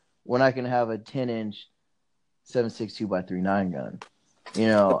 gun when I can have a 10-inch 7.62 x 3.9 gun?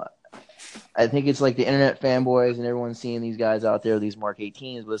 I think it's like the internet fanboys and everyone's seeing these guys out there, these Mark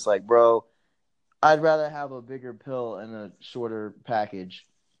 18s, but it's like, bro, I'd rather have a bigger pill and a shorter package.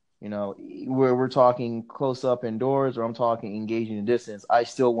 Where we're talking close up indoors or I'm talking engaging in distance, I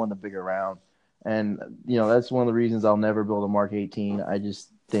still want the bigger round. And, that's one of the reasons I'll never build a Mark 18. I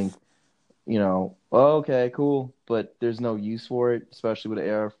just think, okay, cool. But there's no use for it, especially with an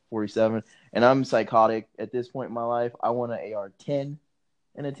AR-47. And I'm psychotic at this point in my life. I want an AR-10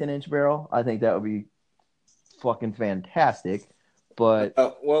 in a 10-inch barrel. I think that would be fucking fantastic. But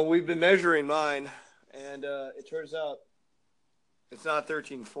well, we've been measuring mine, and it turns out it's not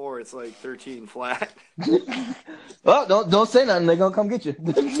 13.4. It's like 13 flat. Oh, don't say nothing. They're gonna come get you.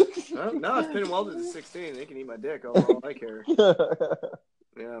 No, it's pin and welded to 16. They can eat my dick. All I care.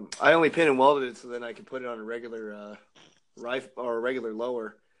 Yeah, I only pin and welded it so then I can put it on a regular rifle or a regular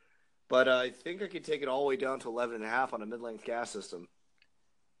lower. But I think I could take it all the way down to 11.5 on a mid-length gas system.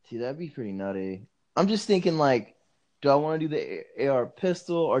 See, that'd be pretty nutty. I'm just thinking like, do I want to do the AR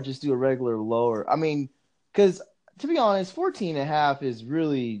pistol or just do a regular lower? I mean, because to be honest, 14.5 is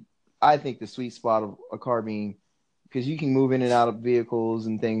really, I think, the sweet spot of a carbine because you can move in and out of vehicles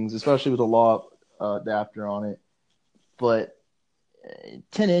and things, especially with a law adapter on it. But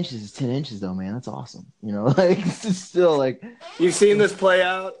 10 inches is 10 inches, though, man. That's awesome. Like it's still like you've seen this play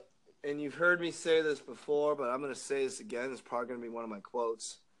out, and you've heard me say this before, but I'm going to say this again. It's probably going to be one of my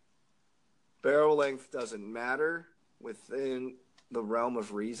quotes. Barrel length doesn't matter within the realm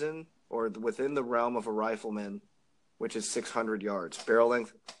of reason or within the realm of a rifleman, which is 600 yards. Barrel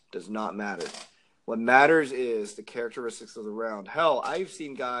length does not matter. What matters is the characteristics of the round. Hell, I've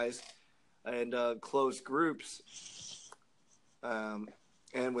seen guys in closed groups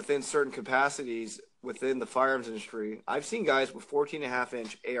and within certain capacities within the firearms industry, I've seen guys with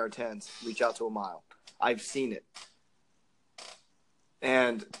 14.5-inch AR-10s reach out to a mile. I've seen it.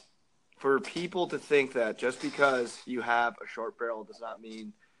 And for people to think that just because you have a short barrel does not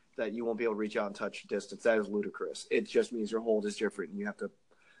mean that you won't be able to reach out and touch distance, that is ludicrous. It just means your hold is different and you have to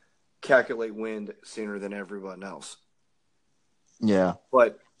calculate wind sooner than everyone else. Yeah.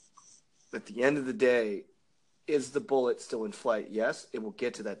 But at the end of the day, is the bullet still in flight? Yes, it will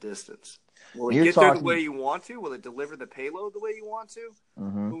get to that distance. Will it get there the way you want to? Will it deliver the payload the way you want to?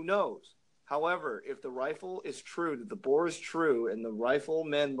 Mm-hmm. Who knows? However, if the rifle is true, that the bore is true, and the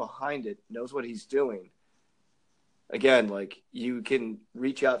rifleman behind it knows what he's doing, again, like you can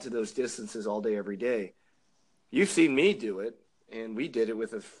reach out to those distances all day, every day. You've seen me do it, and we did it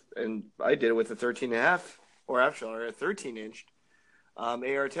with I did it with a 13.5, or actually a 13-inch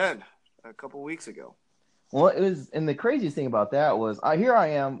AR-10 a couple weeks ago. Well, it was, and the craziest thing about that was, here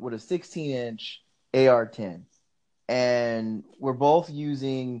I am with a 16-inch AR-10, and we're both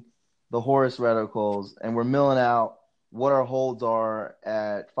using the Horus reticles, and we're milling out what our holds are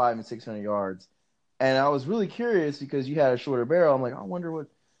at 500 and 600 yards. And I was really curious because you had a shorter barrel. I'm like, I wonder what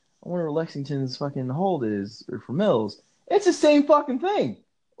Lexington's fucking hold is for mills. It's the same fucking thing.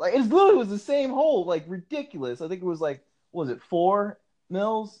 Like it literally was the same hold, like ridiculous. I think it was like, what was it 4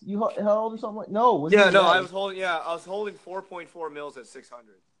 mils you held or something like? No, I was holding 4.4 mils at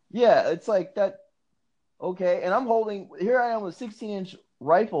 600. Yeah, it's like that. Okay, and I'm holding. Here I am with a 16-inch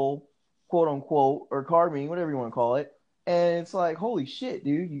rifle, quote unquote, or carbine, whatever you want to call it, and it's like, holy shit,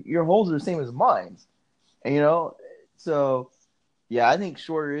 dude, your holds are the same as mine. And so yeah, I think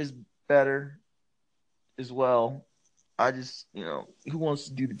shorter is better as well. I just, who wants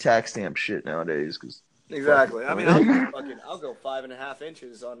to do the tax stamp shit nowadays? Cause exactly. I mean, I'll go 5.5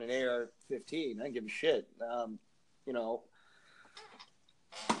 inches on an AR-15. I don't give a shit.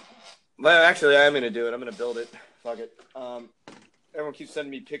 But actually, I am gonna do it. I'm gonna build it. Fuck it. Everyone keeps sending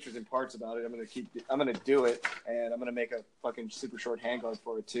me pictures and parts about it. I'm gonna do it, and I'm gonna make a fucking super short handguard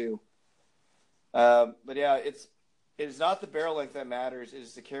for it too. But yeah, it is not the barrel length that matters. It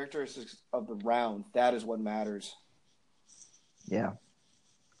is the characteristics of the round. That is what matters. Yeah.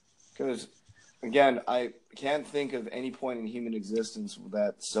 Because, again, I can't think of any point in human existence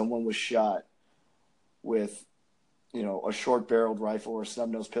that someone was shot with, a short-barreled rifle or a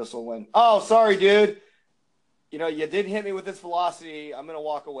snub-nosed pistol when, oh, sorry, dude. You did hit me with this velocity. I'm going to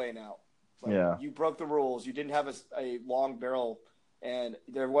walk away now. Yeah. You broke the rules. You didn't have a long barrel, and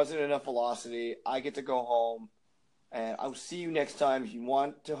there wasn't enough velocity. I get to go home, and I'll see you next time. If you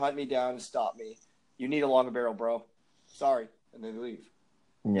want to hunt me down and stop me, you need a longer barrel, bro. Sorry. And then leave.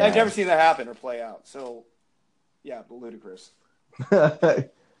 Yeah. I've never seen that happen or play out. So, yeah, but ludicrous.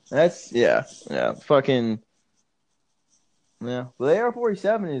 That's, yeah. Fucking, yeah. Well, the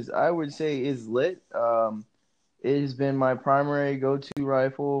AR-47 I would say, is lit. It has been my primary go-to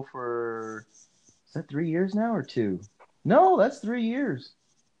rifle for, is that 3 years now or 2? No, that's 3 years.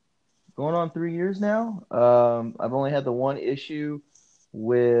 Going on 3 years now. I've only had the one issue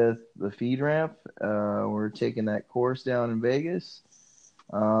with the feed ramp. We're taking that course down in Vegas.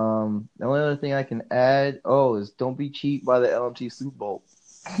 The only other thing I can add, is don't be cheap by the LMT Super Bolt.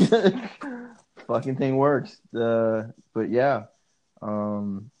 Fucking thing works. But yeah,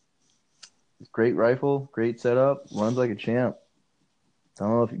 great rifle, great setup, runs like a champ. I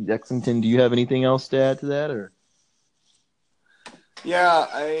don't know if Lexington, do you have anything else to add to that, or? Yeah,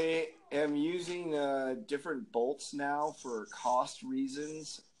 I am using different bolts now for cost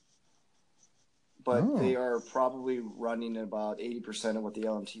reasons, but they are probably running about 80% of what the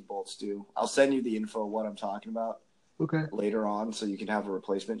LMT bolts do. I'll send you the info of what I'm talking about later on, so you can have a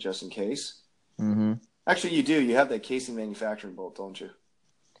replacement just in case. Mm-hmm. Actually, you do. You have that casing manufacturing bolt, don't you?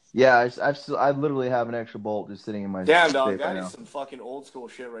 Yeah, I literally have an extra bolt just sitting in my damn dog. That is some fucking old school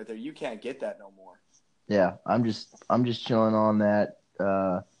shit right there. You can't get that no more. Yeah, I'm just chilling on that.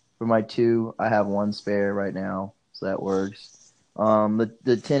 For my 2, I have 1 spare right now, so that works. The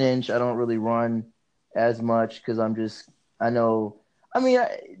 10-inch I don't really run as much because I thought that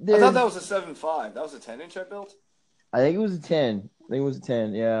was a 7.5. That was a 10-inch I built. I think it was a 10.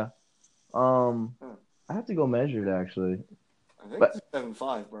 Yeah. I have to go measure it actually. I think it's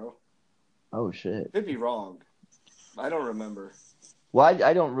 7.5, bro. Oh shit. Could be wrong. I don't remember. Well,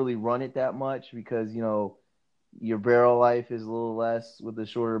 I don't really run it that much because your barrel life is a little less with the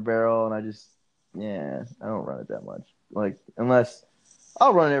shorter barrel, and I don't run it that much. Like, unless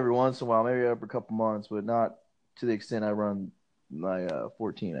I'll run it every once in a while, maybe every couple months, but not to the extent I run my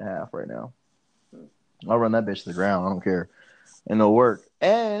 14.5 right now. I'll run that bitch to the ground. I don't care, and it'll work.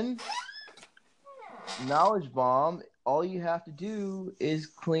 And knowledge bomb. All you have to do is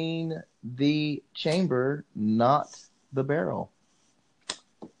clean the chamber, not the barrel.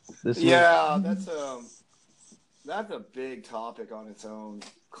 That's a big topic on its own,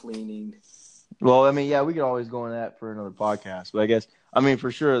 cleaning. Well, I mean, yeah, we could always go into that for another podcast, but I guess,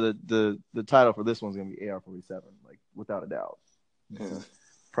 for sure the title for this one's going to be AR-47, like, without a doubt.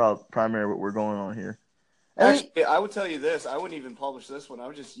 Yeah. Primary what we're going on here. Actually, I would tell you this. I wouldn't even publish this one. I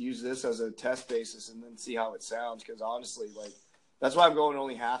would just use this as a test basis and then see how it sounds, because honestly, like, that's why I'm going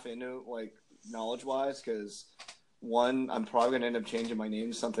only half into, like, knowledge-wise, because, 1, I'm probably going to end up changing my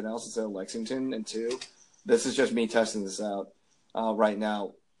name to something else instead of Lexington, and 2, this is just me testing this out right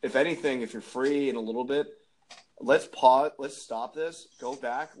now. If anything, if you're free in a little bit, let's pause, let's stop this, go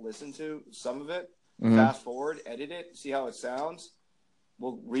back, listen to some of it, fast forward, edit it, see how it sounds.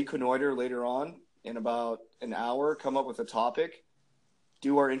 We'll reconnoiter later on in about an hour, come up with a topic,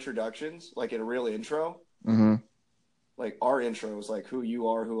 do our introductions, like in a real intro. Mm-hmm. Like our intros, like who you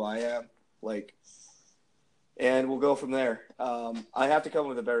are, who I am, like, and we'll go from there. I have to come up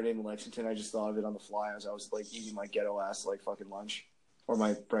with a better name than Lexington. I just thought of it on the fly as I was like eating my ghetto ass like fucking lunch or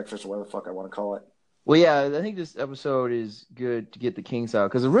my breakfast or whatever the fuck I want to call it. Well, yeah, I think this episode is good to get the kinks out,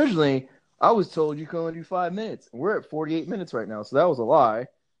 because originally I was told you could only do 5 minutes. We're at 48 minutes right now, so that was a lie.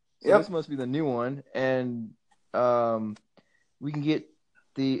 So This must be the new one, and we can get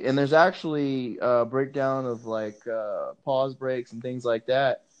and there's actually a breakdown of like pause breaks and things like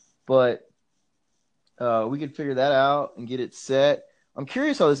that, but we could figure that out and get it set. I'm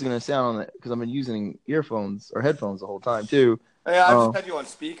curious how this is going to sound on it, because I've been using earphones or headphones the whole time too. Yeah, I just had you on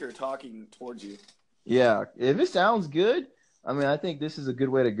speaker talking towards you. Yeah, if it sounds good, I think this is a good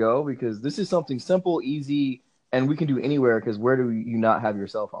way to go, because this is something simple, easy, and we can do anywhere, because where do you not have your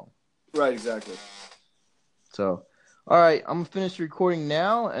cell phone? Right, exactly. So, all right, I'm going to finish recording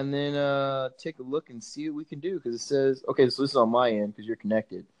now and then take a look and see what we can do, because it says, okay, so this is on my end because you're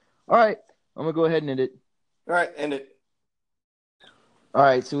connected. All right, I'm gonna go ahead and end it. All right, end it. All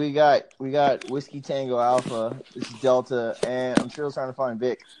right, so we got Whiskey Tango Alpha. This is Delta, and I'm still trying to find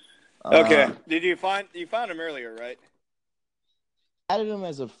Vic. Okay. You found him earlier, right? Added him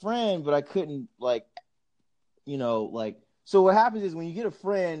as a friend, but I couldn't So what happens is when you get a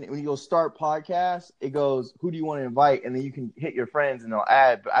friend, when you go start podcast, it goes, who do you want to invite? And then you can hit your friends and they'll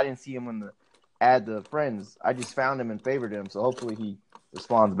add, but I didn't see him when add the friends. I just found him and favored him. So hopefully he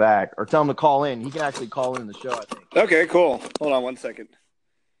responds back or tell him to call in. He can actually call in the show, I think. Okay, cool. Hold on 1 second.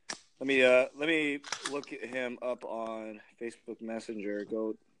 Let me look him up on Facebook Messenger.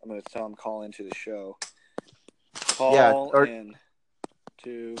 I'm going to tell him call into the show. Call in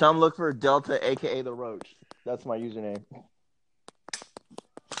to. Tell him look for Delta, aka the Roach. That's my username.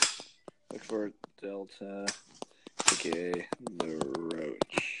 Look for Delta, aka the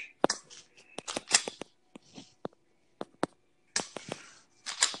Roach.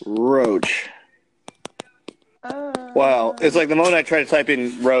 Roach. Wow, it's like the moment I try to type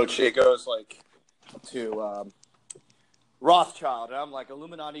in Roach, it goes like to Rothschild, and I'm like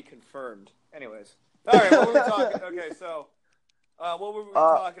Illuminati confirmed. Anyways, all right, what were we talking? Okay, so what were we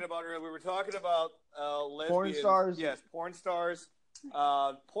talking about earlier? We were talking about lesbians. Porn stars. Yes, porn stars.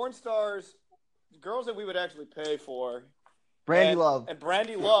 Porn stars, girls that we would actually pay for. Brandy Love. And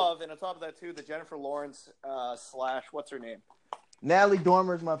Brandy Love, and on top of that too, the Jennifer Lawrence / what's her name? Natalie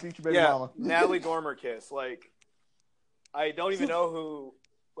Dormer is my future baby mama. Natalie Dormer kiss. Like, I don't even know who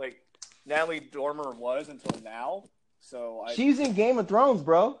Natalie Dormer was until now. So she's in Game of Thrones,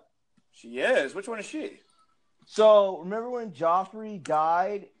 bro. She is. Which one is she? So remember when Joffrey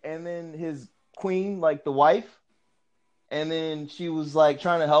died, and then his queen, like the wife, and then she was like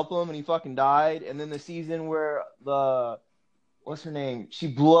trying to help him, and he fucking died. And then the season where what's her name? She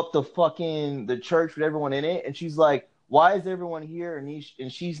blew up the church with everyone in it, and she's like, why is everyone here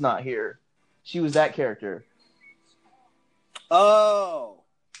and she's not here? She was that character. Oh.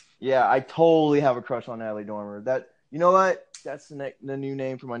 Yeah, I totally have a crush on Natalie Dormer. You know what? That's the new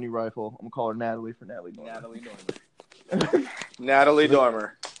name for my new rifle. I'm gonna call her Natalie for Natalie Dormer. Natalie Dormer. Natalie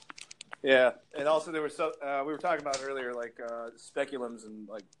Dormer. Yeah, and also there was we were talking about earlier, like speculums and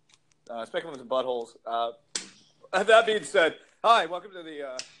speculums and buttholes. That being said, hi, welcome to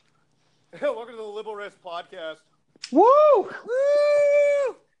the Liberal Risk Podcast. Woo! Woo!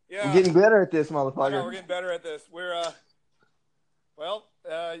 Yeah, we're getting better at this, motherfucker. I know, we're getting better at this. We're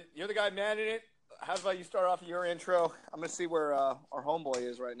you're the guy manning it. How about you start off your intro? I'm gonna see where our homeboy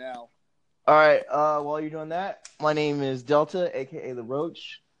is right now. All right. While you're doing that, my name is Delta, aka the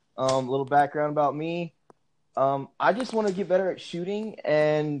Roach. A little background about me. I just want to get better at shooting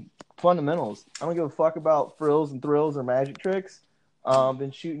and fundamentals. I don't give a fuck about frills and thrills or magic tricks.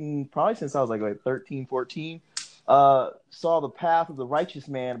 Been shooting probably since I was like 13, 14. Saw the path of the righteous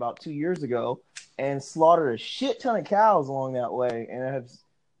man about 2 years ago and slaughtered a shit ton of cows along that way, and I have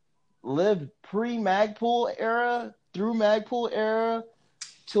lived pre-Magpul era through Magpul era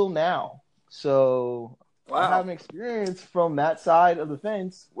till now. So wow. I have an experience from that side of the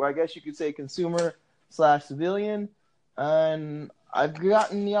fence where I guess you could say consumer / civilian, and I've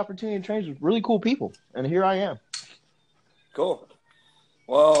gotten the opportunity to train with really cool people, and here I am. Cool.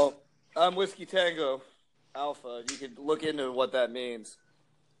 Well, I'm Whiskey Tango Alpha. You could look into what that means.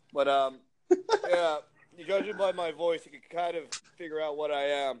 But, yeah, you judging by my voice, you can kind of figure out what I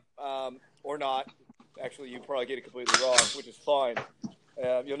am, or not. Actually, you probably get it completely wrong, which is fine.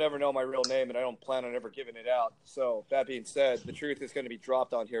 You'll never know my real name, and I don't plan on ever giving it out. So, that being said, the truth is going to be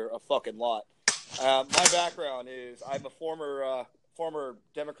dropped on here a fucking lot. My background is I'm a former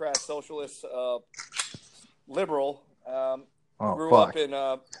Democrat, socialist, liberal. Grew up in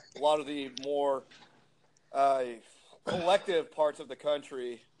a lot of the more collective parts of the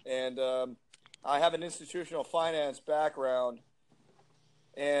country, and I have an institutional finance background,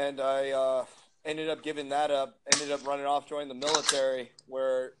 and I ended up giving that up, ended up running off, joining the military,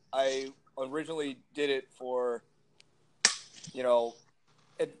 where I originally did it for,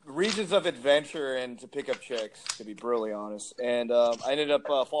 regions of adventure and to pick up chicks, to be brutally honest. And I ended up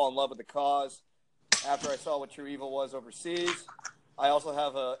falling in love with the cause after I saw what True Evil was overseas. I also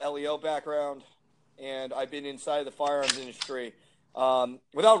have a LEO background, and I've been inside the firearms industry.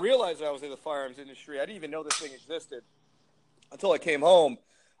 Without realizing I was in the firearms industry, I didn't even know this thing existed until I came home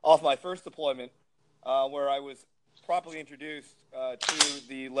off my first deployment, where I was properly introduced to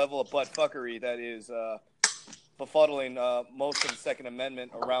the level of butt fuckery that is befuddling most of the Second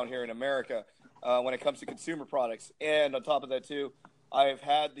Amendment around here in America when it comes to consumer products. And on top of that, too, I've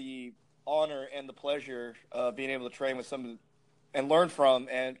had the honor and the pleasure of being able to train with some of the, and learn from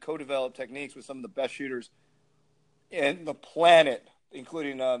and co-develop techniques with some of the best shooters in the planet.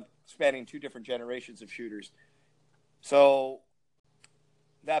 including spanning 2 different generations of shooters. So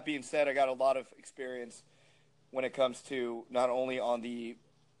that being said, I got a lot of experience when it comes to not only on the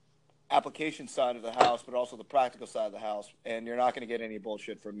application side of the house, but also the practical side of the house. And you're not going to get any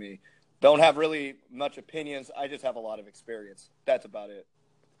bullshit from me. Don't have really much opinions. I just have a lot of experience. That's about it.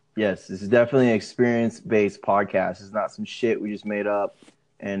 Yes, this is definitely an experience-based podcast. It's not some shit we just made up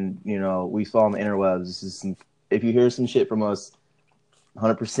and, we saw on the interwebs. This is if you hear some shit from us,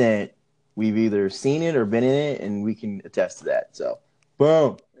 100%, we've either seen it or been in it, and we can attest to that. So,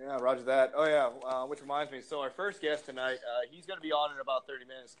 boom. Yeah, roger that. Oh, yeah, which reminds me. So our first guest tonight, he's going to be on in about 30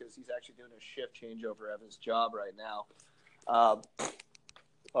 minutes because he's actually doing a shift changeover at his job right now.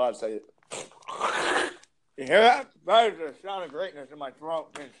 I'll tell you. You hear that? That is the sound of greatness in my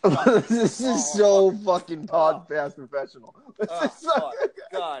throat. This is so fucking podcast professional.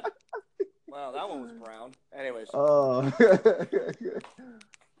 God. Wow, that one was brown. Anyways.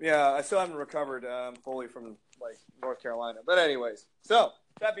 Yeah, I still haven't recovered fully from North Carolina. But anyways, so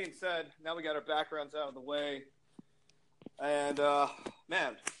that being said, now we got our backgrounds out of the way. And,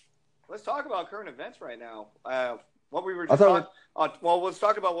 man, let's talk about current events right now. What we were just talking well, let's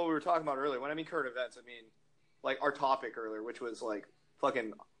talk about what we were talking about earlier. When I mean current events, I mean our topic earlier, which was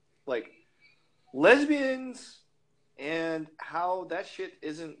fucking lesbians and how that shit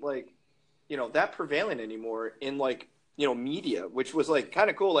isn't that prevalent anymore in media, which was kind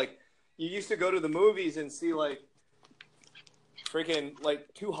of cool. You used to go to the movies and see freaking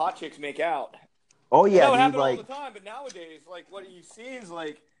 2 hot chicks make out. Oh yeah, that would happen all the time. But nowadays, what you see is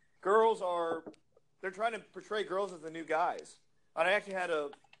girls they're trying to portray girls as the new guys. And I actually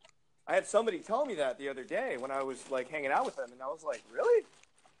had somebody tell me that the other day when I was hanging out with them, and I was like, really?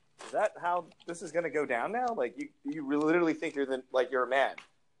 Is that how this is going to go down now? You literally think you're you're a man.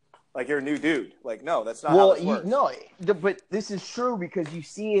 You're a new dude. No, that's not how it works. No, but this is true because you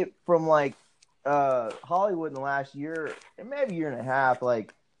see it from Hollywood in the last year, maybe year and a half.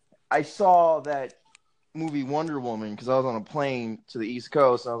 I saw that movie Wonder Woman because I was on a plane to the East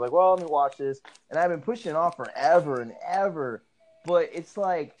Coast, and I was like, well, let me watch this. And I've been pushing it off forever and ever. But it's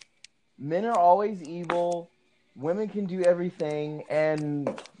men are always evil. Women can do everything,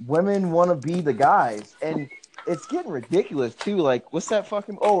 and women want to be the guys. And it's getting ridiculous too. What's that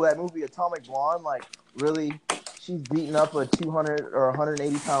fucking that movie Atomic Blonde? Really, she's beating up a 200 or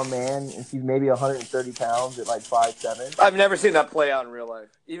 180 pound man, and she's maybe 130 pounds at 5'7". I've never seen that play out in real life.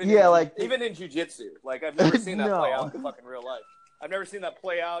 Even in jiu-jitsu. I've never seen that play out in fucking real life. I've never seen that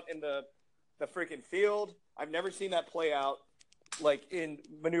play out in the freaking field. I've never seen that play out in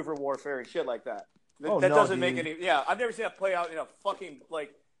maneuver warfare and shit like that. Doesn't make any. Yeah, I've never seen that play out in a fucking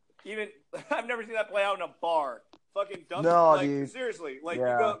even I've never seen that play out in a bar. Fucking dumb. No, dude. Seriously, you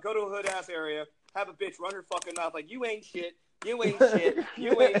go to a hood ass area, have a bitch run her fucking mouth you ain't shit, you ain't shit,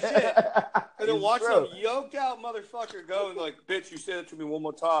 you ain't shit, and then watch some yoked out motherfucker go and bitch, you say that to me one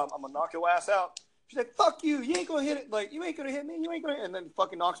more time, I'm gonna knock your ass out. She's like, fuck you, you ain't gonna hit it, you ain't gonna hit me, you ain't gonna, and then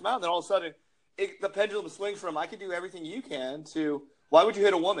fucking knocks him out. And then all of a sudden, the pendulum swings from I can do everything you can to why would you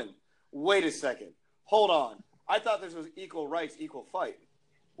hit a woman? Wait a second, hold on, I thought this was equal rights, equal fight.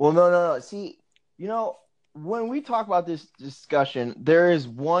 Well, no. See, when we talk about this discussion, there is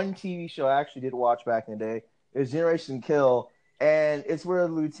one TV show I actually did watch back in the day. It was Generation Kill, and it's where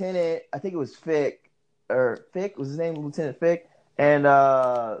Lieutenant, I think it was Fick was his name, Lieutenant Fick, and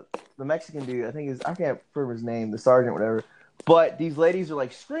the Mexican dude, I can't remember his name, the sergeant, whatever. But these ladies are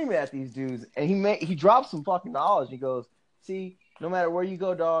screaming at these dudes, and he drops some fucking knowledge. He goes, "See, no matter where you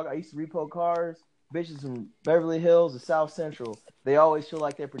go, dog. I used to repo cars. Bitches from Beverly Hills to South Central, they always feel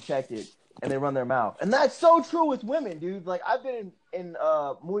like they're protected, and they run their mouth." And that's so true with women, dude. I've been in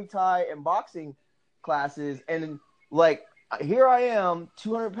Muay Thai and boxing classes, and here I am,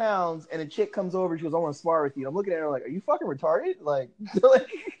 200 pounds, and a chick comes over, she goes, "I want to spar with you." I'm looking at her are you fucking retarded?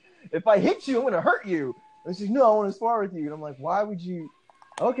 If I hit you, I'm going to hurt you. And she's, "No, I want to spar with you." And I'm like, why would you?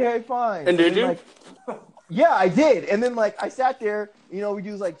 Okay, fine. And did you? Yeah, I did. And then I sat there, we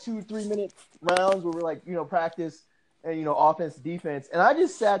do 2-3 minute rounds where we're practice and offense, defense. And I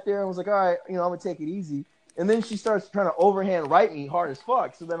just sat there and was like, all right, I'm gonna take it easy. And then she starts trying to overhand right me hard as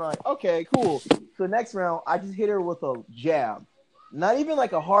fuck. So then I'm like, okay, cool. So next round, I just hit her with a jab. Not even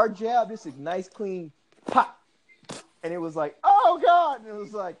a hard jab, just a nice clean pop. And it was oh God. And it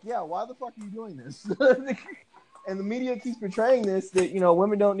was yeah, why the fuck are you doing this? And the media keeps portraying this, that,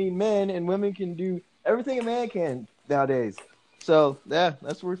 women don't need men and women can do everything a man can nowadays. So, yeah,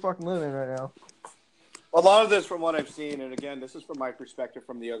 that's where we're fucking living right now. A lot of this from what I've seen, and again, this is from my perspective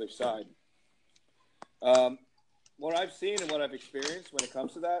from the other side. What I've seen and what I've experienced when it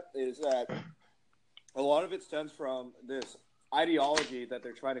comes to that is that a lot of it stems from this ideology that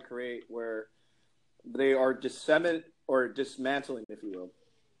they're trying to create where they are dismantling, if you will.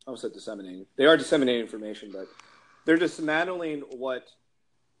 I almost said disseminating. They are disseminating information, but they're dismantling what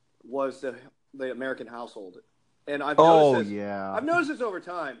was the American household. And I've noticed this over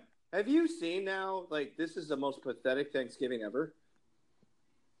time. Have you seen now, like, this is the most pathetic Thanksgiving ever?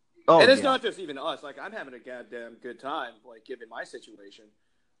 Oh, and it's not just even us. Like, I'm having a goddamn good time, like, given my situation.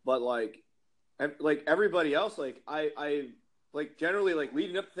 But, like everybody else, like, I like, generally, like,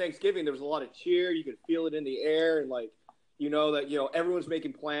 leading up to Thanksgiving, there was a lot of cheer. You could feel it in the air. And, like, everyone's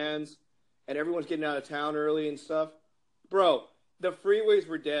making plans. And everyone's getting out of town early and stuff. Bro, the freeways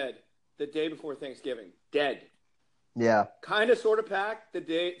were dead the day before Thanksgiving. Dead. Yeah. Kind of sort of packed 2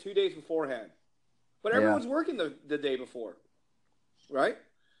 days beforehand. But everyone's working the day before. Right?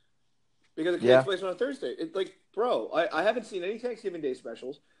 Because it takes place on a Thursday. It's like, bro, I haven't seen any Thanksgiving Day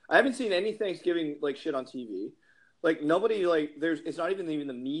specials. I haven't seen any Thanksgiving, like, shit on TV. Like, nobody, like, it's not even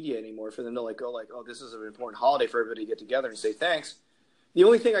the media anymore for them to, like, go, like, oh, this is an important holiday for everybody to get together and say thanks. The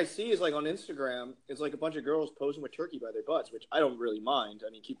only thing I see is, like, on Instagram, is, like, a bunch of girls posing with turkey by their butts, which I don't really mind.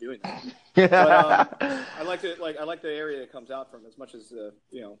 I mean, keep doing that. But I like the area it comes out from as much as,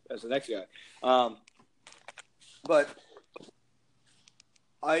 as the next guy. But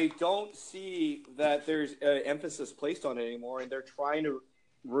I don't see that there's emphasis placed on it anymore, and they're trying to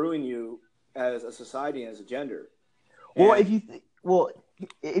ruin you as a society and as a gender. Well,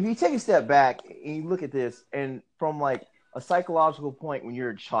 if you take a step back and you look at this, and from, like, a psychological point when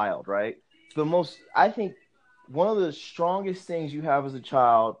you're a child, right? I think one of the strongest things you have as a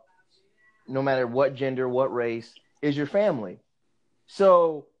child, no matter what gender, what race, is your family.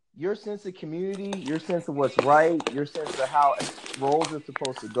 So your sense of community, your sense of what's right, your sense of how roles are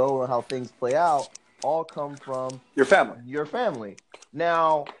supposed to go and how things play out all come from your family.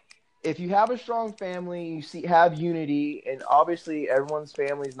 Now, if you have a strong family, have unity, and obviously everyone's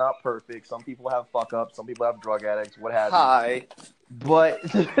family is not perfect. Some people have fuck ups, some people have drug addicts, what have you. But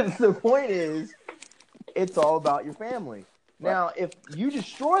the point is, it's all about your family. Right. Now, if you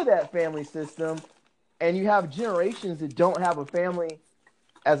destroy that family system and you have generations that don't have a family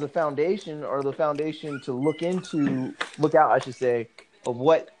as a foundation, or the foundation to look out, I should say, of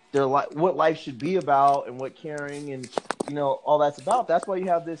what what life should be about and what caring and all that's about. That's why you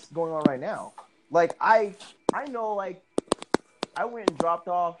have this going on right now. Like, I know, like, I went and dropped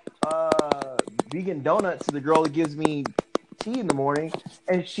off vegan donuts to the girl that gives me tea in the morning,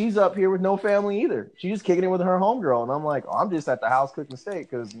 and she's up here with no family either. She's just kicking it with her homegirl, and I'm like, I'm just at the house cooking steak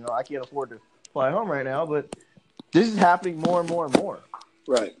because I can't afford to fly home right now. But this is happening more and more and more.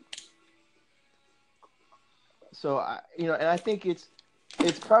 Right. So and I think it's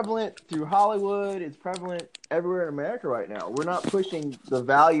prevalent through Hollywood. It's prevalent everywhere in America right now. We're not pushing the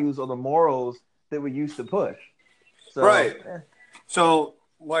values or the morals that we used to push. So, right. So,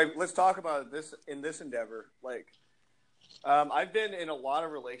 like, let's talk about this in this endeavor. Like, I've been in a lot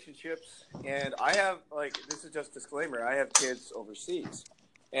of relationships, and I have, like, this is just a disclaimer, I have kids overseas.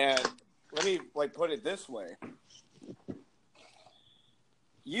 And let me, like, put it this way.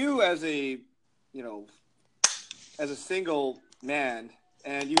 You as a single man,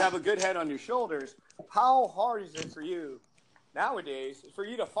 and you have a good head on your shoulders, how hard is it for you nowadays for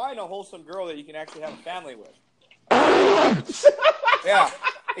you to find a wholesome girl that you can actually have a family with? Yeah,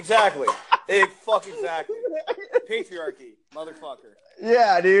 exactly. Exactly. Patriarchy, motherfucker.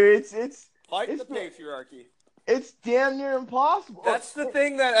 Yeah, dude, it's the patriarchy. It's damn near impossible. That's the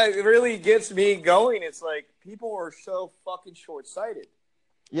thing that really gets me going. It's like, people are so fucking short-sighted.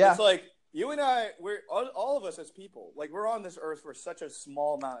 Yeah. It's like, you and I, we're all of us as people, like, we're on this earth for such a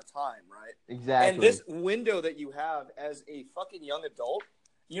small amount of time, right? Exactly. And this window that you have as a fucking young adult,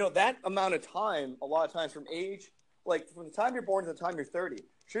 that amount of time, a lot of times from age, like, from the time you're born to the time you're 30,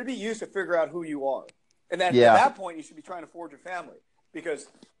 should be used to figure out who you are. And then at that point, you should be trying to forge a family. Because,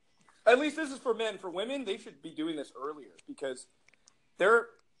 at least this is for men. For women, they should be doing this earlier. Because their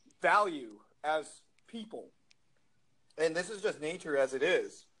value as people, and this is just nature as it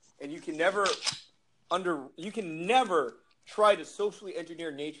is, and you can never try to socially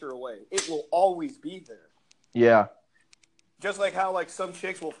engineer nature away. It will always be there. Yeah. Just like how, like, some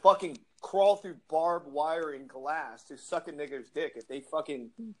chicks will fucking crawl through barbed wire and glass to suck a nigga's dick if they fucking,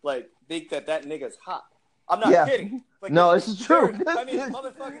 like, think that nigga's hot. I'm not kidding. Like, no, this is true. I mean,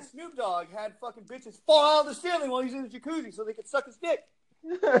 motherfucking Snoop Dogg had fucking bitches fall out of the ceiling while he's in the jacuzzi so they could suck his dick.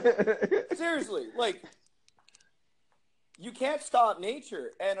 Seriously, like, you can't stop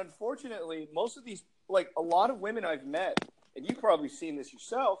nature. And unfortunately, most of these, like, a lot of women I've met, and you've probably seen this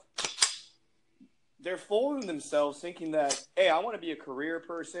yourself, they're fooling themselves thinking that, hey, I want to be a career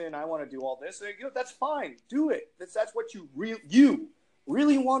person. I want to do all this. You know, that's fine. Do it. That's what you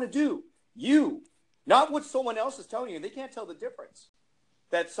really want to do. You, not what someone else is telling you. They can't tell the difference.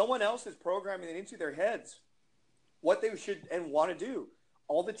 That someone else is programming it into their heads what they should and want to do.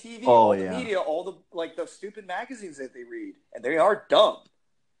 All the TV, all the media, all the stupid magazines that they read, and they are dumb.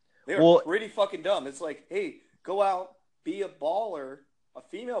 They are pretty fucking dumb. It's like, hey, go out, be a baller, a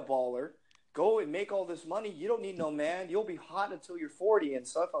female baller, go and make all this money. You don't need no man. You'll be hot until you're 40 and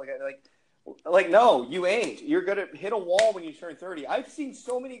stuff like that. Like no, you ain't. You're gonna hit a wall when you turn 30. I've seen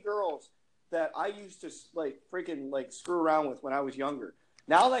so many girls that I used to like freaking like screw around with when I was younger.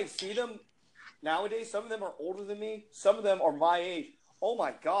 Now that I see them nowadays, some of them are older than me. Some of them are my age. Oh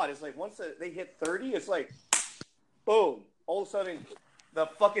my God! It's like once they hit 30, it's like, boom! All of a sudden, the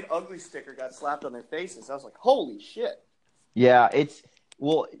fucking ugly sticker got slapped on their faces. I was like, holy shit! Yeah, it's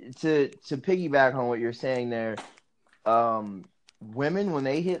to piggyback on what you're saying there. Women when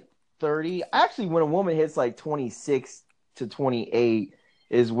they hit 30, actually, when a woman hits like 26 to 28,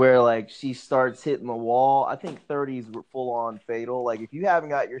 is where like she starts hitting the wall. I think 30s were full on fatal. Like if you haven't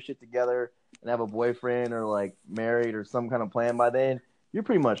got your shit together and have a boyfriend or like married or some kind of plan by then, you're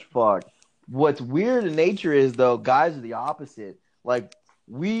pretty much fucked. What's weird in nature is, though, guys are the opposite. Like,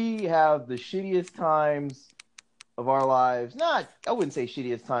 we have the shittiest times of our lives. I wouldn't say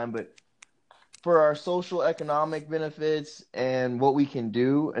shittiest time, but for our social economic benefits and what we can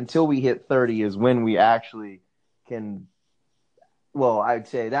do until we hit 30 is when we actually can. Well, I'd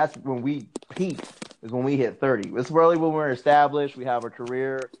say that's when we peak, is when we hit 30. It's really when we're established, we have a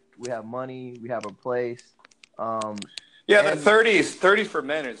career, we have money, we have a place. Yeah, the 30s for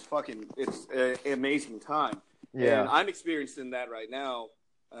men is it's an amazing time. Yeah. And I'm experiencing that right now.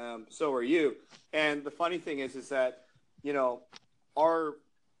 So are you. And the funny thing is that, you know, our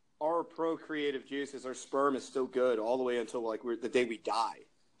procreative juices, our sperm is still good all the way until like the day we die,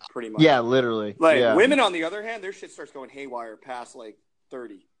 pretty much. Yeah, literally. Like women, on the other hand, their shit starts going haywire past like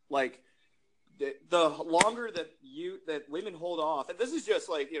 30. Like the longer that women hold off, and this is just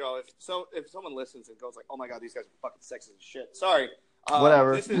like, you know, if someone listens and goes like, oh my God, these guys are fucking sexist as shit. Sorry.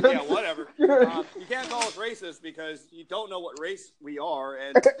 Whatever. Whatever. You can't call us racist because you don't know what race we are,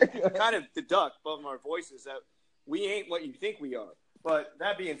 and you kind of deduct from our voices that we ain't what you think we are. But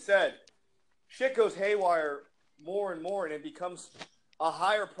that being said, shit goes haywire more and more, and it becomes a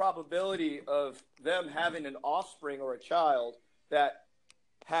higher probability of them having an offspring or a child that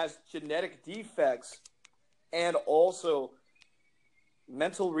has genetic defects and also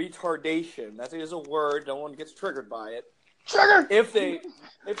mental retardation. That is a word. No one gets triggered by it. Trigger. If they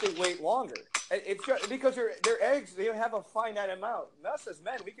wait longer, it's just because their eggs, they have a finite amount. And us as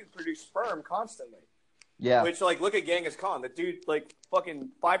men, we can produce sperm constantly. Yeah. Which, like, look at Genghis Khan. The dude, like, fucking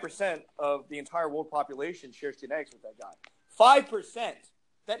 5% of the entire world population shares genetics with that guy. 5%.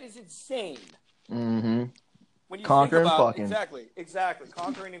 That is insane. Mm-hmm. When you conquering think about fucking. Exactly.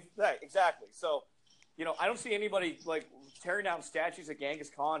 Conquering, exactly. So, you know, I don't see anybody, like, tearing down statues of Genghis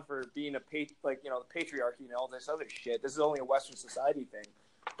Khan for being the patriarchy and all this other shit. This is only a Western society thing.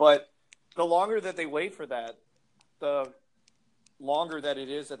 But the longer that they wait for that, the longer that it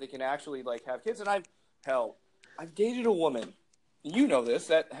is that they can actually, like, have kids. And I've dated a woman, you know this,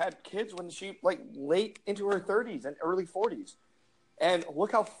 that had kids when she, like, late into her 30s and early 40s. And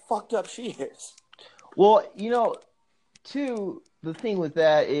look how fucked up she is. Well, you know, too, the thing with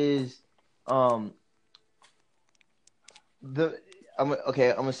that is, I'm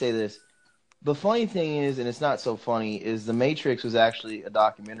gonna say this. The funny thing is, and it's not so funny, is The Matrix was actually a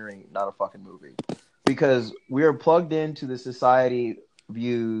documentary, not a fucking movie. Because we are plugged into the society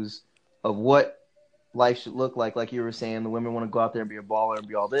views of what life should look like you were saying, the women want to go out there and be a baller and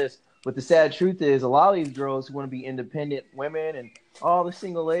be all this. But the sad truth is, a lot of these girls who want to be independent women and all the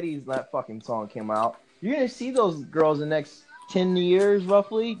single ladies, that fucking song came out. You're going to see those girls in the next 10 years,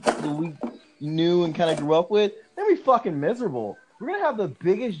 roughly, that we knew and kind of grew up with. They're going to be fucking miserable. We're going to have the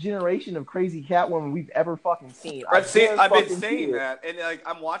biggest generation of crazy Catwoman we've ever fucking seen. I've been saying that, and like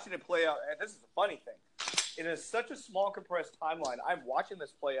I'm watching it play out. And this is the funny thing. It is such a small, compressed timeline. I'm watching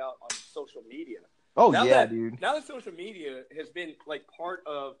this play out on social media. Oh, dude. Now that social media has been like part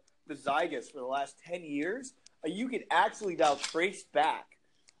of the zeitgeist for the last 10 years, you can actually now trace back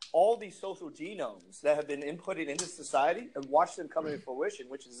all these social genomes that have been inputted into society and watch them come into fruition,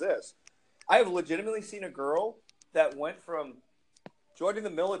 which is this. I have legitimately seen a girl that went from joining the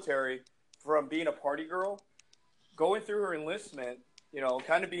military, from being a party girl, going through her enlistment, you know,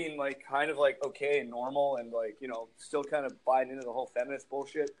 kind of being like, okay and normal and like, you know, still kind of buying into the whole feminist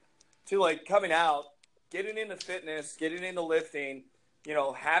bullshit, to like coming out, getting into fitness, getting into lifting,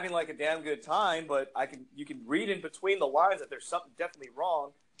 having like a damn good time, but you can read in between the lines that there's something definitely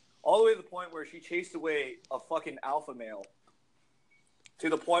wrong, all the way to the point where she chased away a fucking alpha male, to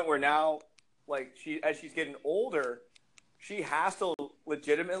the point where now, like, as she's getting older, she has to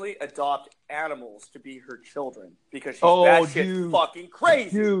legitimately adopt animals to be her children because she's batshit fucking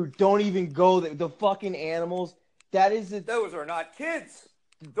crazy. Dude, don't even go there. The fucking animals. Those are not kids.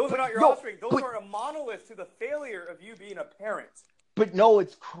 Those are not your offspring. Those are a monolith to the failure of you being a parent. But no,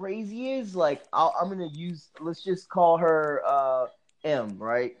 what's crazy is, like, I'm going to let's just call her M,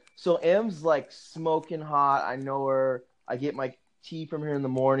 right? So M's, like, smoking hot. I know her. I get my tea from her in the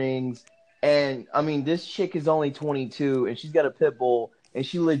mornings. And, I mean, this chick is only 22, and she's got a pit bull. And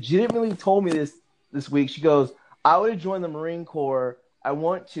she legitimately told me this week. She goes, I would have joined the Marine Corps. I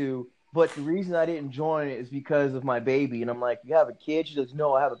want to. But the reason I didn't join it is because of my baby. And I'm like, you have a kid? She goes,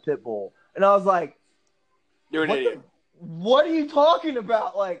 no, I have a pit bull. And I was like, you're an idiot. What are you talking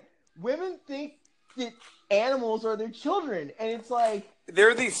about? Like, women think that animals are their children. And it's like,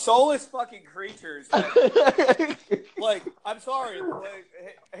 they're these soulless fucking creatures. That, like, I'm sorry. Like,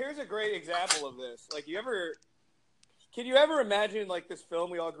 here's a great example of this. Like, can you ever imagine, like, this film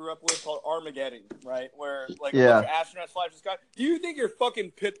we all grew up with called Armageddon, right? Where, like, a bunch of astronauts fly to the sky. Do you think your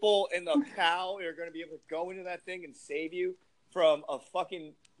fucking pit bull and the cow are going to be able to go into that thing and save you from a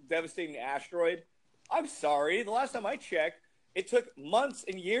fucking devastating asteroid? I'm sorry. The last time I checked, it took months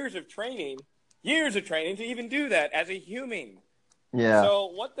and years of training to even do that as a human. Yeah. So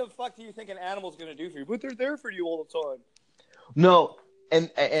what the fuck do you think an animal's going to do for you? But they're there for you all the time. No. And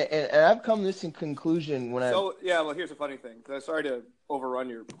I've come to this conclusion when well, here's a funny thing. Sorry to overrun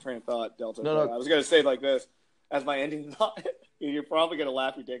your train of thought, Delta. No. I was going to say like this as my ending thought. You're probably going to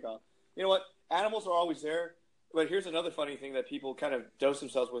laugh your dick off. You know what? Animals are always there. But here's another funny thing that people kind of dose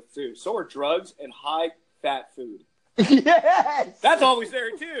themselves with too. So are drugs and high-fat food. Yes! That's always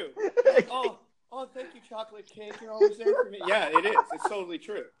there too. Oh, thank you, chocolate cake. You're always there for me. Yeah, it is. It's totally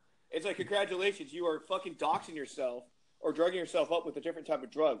true. It's like, congratulations, you are fucking doxing yourself or drugging yourself up with a different type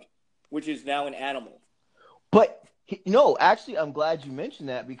of drug, which is now an animal. But no, actually, I'm glad you mentioned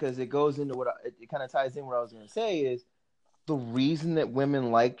that because it goes into it kind of ties in what I was going to say is the reason that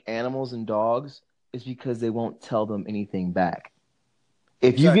women like animals and dogs is because they won't tell them anything back.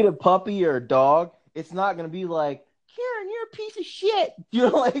 If you get a puppy or a dog, it's not going to be like, Karen, you're a piece of shit.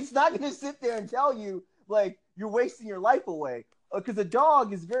 Like, it's not going to sit there and tell you, like, you're wasting your life away. Because a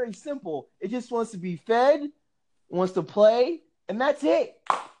dog is very simple. It just wants to be fed, wants to play, and that's it.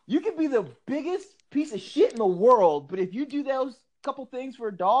 You can be the biggest piece of shit in the world, but if you do those couple things for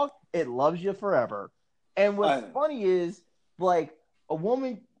a dog, it loves you forever. And what's funny is, like, a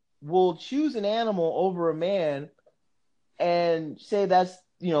woman will choose an animal over a man and say that's,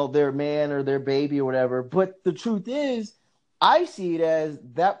 their man or their baby or whatever. But the truth is, I see it as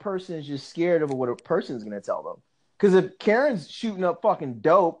that person is just scared of what a person is going to tell them. Because if Karen's shooting up fucking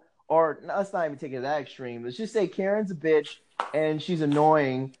dope, or let's not even take it that extreme. Let's just say Karen's a bitch and she's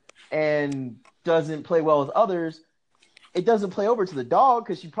annoying and doesn't play well with others. It doesn't play over to the dog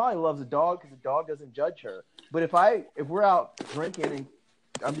because she probably loves the dog because the dog doesn't judge her. But if we're out drinking and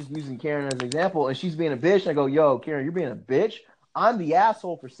I'm just using Karen as an example, and she's being a bitch, and I go, yo, Karen, you're being a bitch. I'm the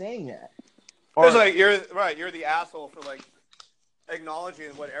asshole for saying that. It's like you're the asshole for like acknowledging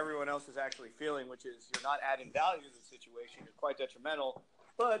what everyone else is actually feeling, which is you're not adding value to the situation. You're quite detrimental,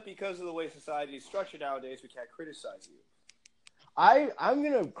 but because of the way society is structured nowadays, we can't criticize you. I'm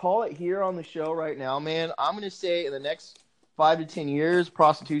gonna call it here on the show right now, man. I'm gonna say in the next 5 to 10 years,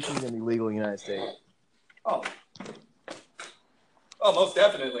 prostitution is gonna be legal in the United States. Oh, most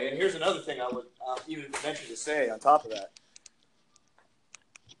definitely. And here's another thing I would even venture to say on top of that.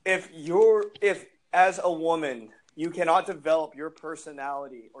 If as a woman, you cannot develop your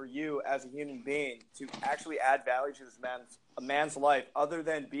personality or you as a human being to actually add value to a man's life other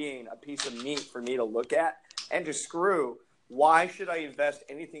than being a piece of meat for me to look at and to screw, why should I invest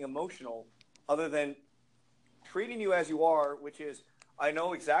anything emotional other than treating you as you are, which is, I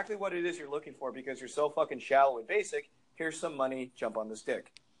know exactly what it is you're looking for because you're so fucking shallow and basic. Here's some money, jump on this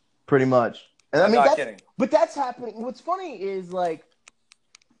dick. Pretty much. And I'm not kidding. But that's happening. What's funny is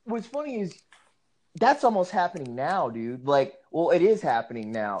that's almost happening now, dude. Like, well, it is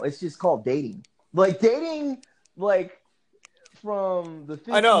happening now. It's just called dating. Like, dating, like, from the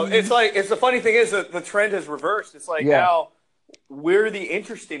 50s. I know. It's the funny thing is that the trend has reversed. It's like now we're the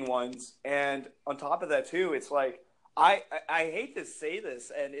interesting ones. And on top of that, too, it's like, I hate to say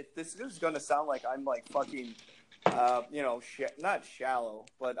this, and this is going to sound like I'm, like, fucking... not shallow,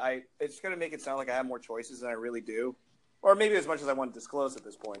 but it's going to make it sound like I have more choices than I really do. Or maybe as much as I want to disclose at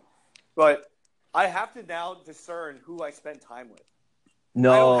this point. But I have to now discern who I spend time with. I don't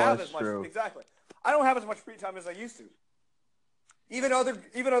No, have that's as much true. exactly. I don't have as much free time as I used to. Even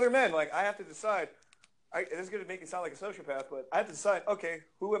other men, like I have to decide. This is going to make me sound like a sociopath, but I have to decide. Okay,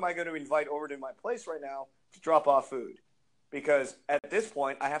 who am I going to invite over to my place right now to drop off food? Because at this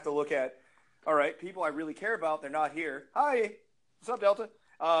point, I have to look at, all right, people I really care about. They're not here. Hi, what's up, Delta?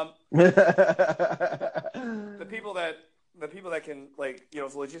 The people that can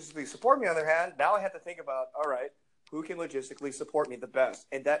logistically support me on their hand. Now I have to think about, all right, who can logistically support me the best?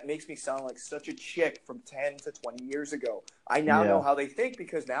 And that makes me sound like such a chick from 10 to 20 years ago. I now know Yeah. how they think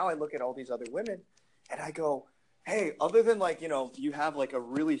because now I look at all these other women and I go, hey, other than you have like a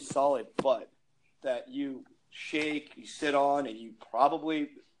really solid butt that you shake, you sit on, and you probably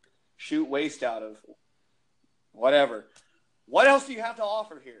shoot waste out of, whatever. What else do you have to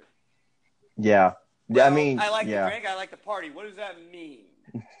offer here? Yeah. Well, I mean, I like to yeah. drink, I like to party. What does that mean?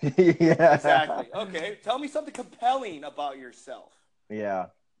 Yeah. Exactly. Okay, tell me something compelling about yourself. Yeah.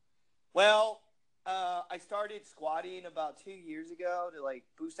 Well, I started squatting about 2 years ago to like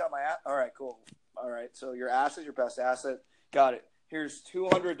boost out my ass. All right, cool. All right, so your ass is your best asset. Got it. Here's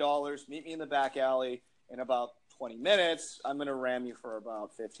 $200. Meet me in the back alley in about 20 minutes. I'm gonna ram you for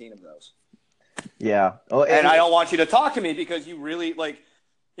about 15 of those. Yeah. Oh, And I don't want you to talk to me because you really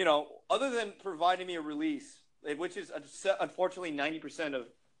other than providing me a release, which is unfortunately 90% of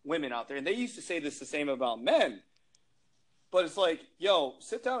women out there, and they used to say this the same about men. But it's like, yo,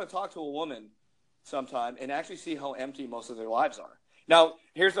 sit down and talk to a woman sometime and actually see how empty most of their lives are. Now,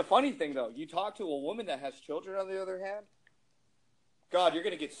 here's the funny thing, though. You talk to a woman that has children, on the other hand, God, you're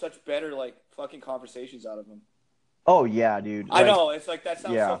going to get such better, like, fucking conversations out of them. Oh, yeah, dude. I know. It's like that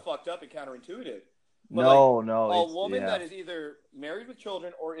sounds yeah. so fucked up and counterintuitive. But No. A woman that is either married with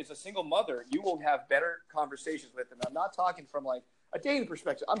children or is a single mother, you will have better conversations with them. I'm not talking from, like, a dating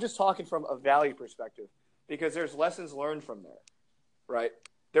perspective. I'm just talking from a value perspective. Because there's lessons learned from there, right?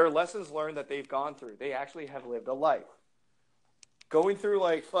 There are lessons learned that they've gone through. They actually have lived a life. Going through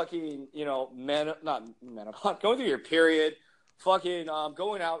like fucking, going through your period, fucking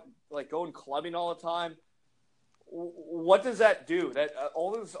going out, like going clubbing all the time. What does that do? That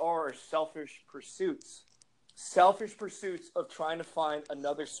all those are selfish pursuits. Selfish pursuits of trying to find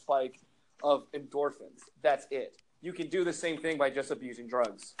another spike of endorphins. That's it. You can do the same thing by just abusing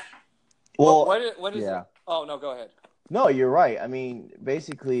drugs. Well, what is it? Oh, no, go ahead. No, you're right. I mean,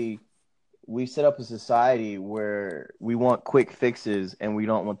 basically, we set up a society where we want quick fixes and we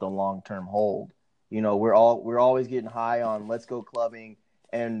don't want the long-term hold. We're always getting high on let's go clubbing,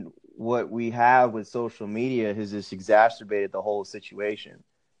 and what we have with social media has just exacerbated the whole situation.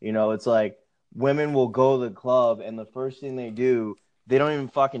 It's like women will go to the club and the first thing they do, they don't even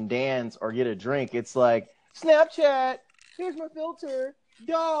fucking dance or get a drink. It's like, Snapchat, here's my filter.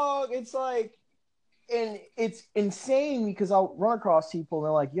 Dog, it's like, and it's insane because I'll run across people and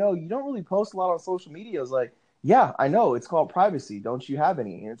they're like, yo, you don't really post a lot on social media. I was like, yeah, I know, it's called privacy. Don't you have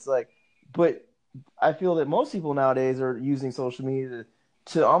any? And it's like, but I feel that most people nowadays are using social media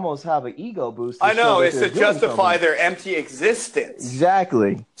to almost have an ego boost. I know, it's to justify their empty existence.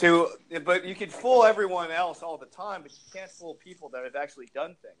 Exactly. But you can fool everyone else all the time, but you can't fool people that have actually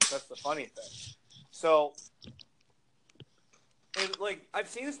done things. That's the funny thing. So, I've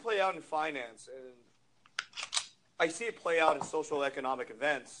seen this play out in finance, and I see it play out in social economic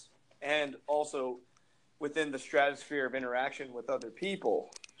events, and also within the stratosphere of interaction with other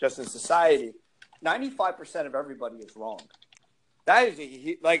people, just in society. 95% of everybody is wrong. That is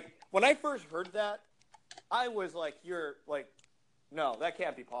when I first heard that, I was like, no, that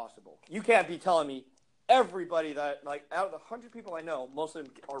can't be possible. You can't be telling me everybody that, out of the 100 people I know, most of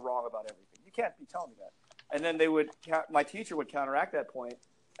them are wrong about everything. You can't be telling me that. And then my teacher would counteract that point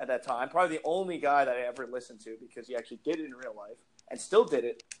at that time. Probably the only guy that I ever listened to because he actually did it in real life and still did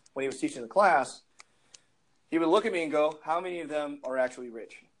it when he was teaching the class. He would look at me and go, how many of them are actually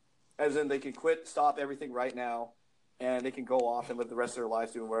rich? As in they can stop everything right now, and they can go off and live the rest of their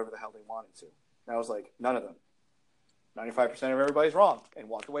lives doing whatever the hell they wanted to. And I was like, none of them. 95% of everybody's wrong, and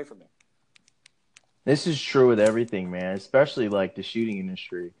walked away from it. This is true with everything, man, especially the shooting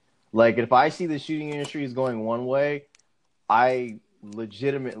industry. If I see the shooting industry is going one way, I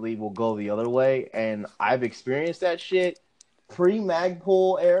legitimately will go the other way. And I've experienced that shit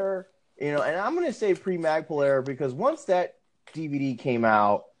pre-Magpul era, and I'm going to say pre-Magpul era because once that DVD came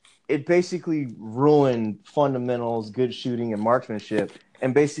out, it basically ruined fundamentals, good shooting, and marksmanship,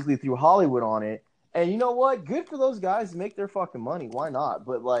 and basically threw Hollywood on it. And you know what? Good for those guys to make their fucking money. Why not?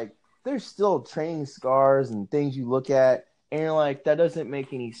 But, there's still training scars and things you look at, and you're like, that doesn't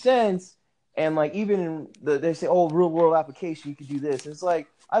make any sense. And, even in they say, oh, real-world application, you could do this. And it's like,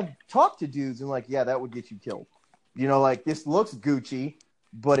 I've talked to dudes and, yeah, that would get you killed. You know, like this looks Gucci,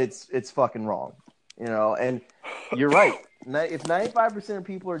 but it's fucking wrong. You know, and you're right. If 95% of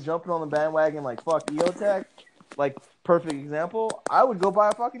people are jumping on the bandwagon, like fuck EOTech, like perfect example, I would go buy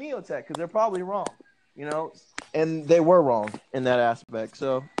a fucking EOTech because they're probably wrong. You know, and they were wrong in that aspect.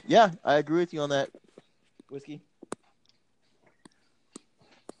 So yeah, I agree with you on that. Whiskey.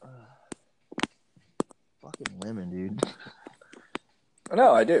 Fucking women, dude.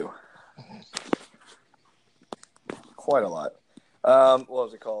 No, I do. Quite a lot. What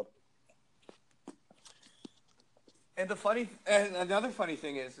was it called? And another funny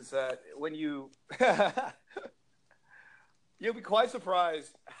thing is that when you'll be quite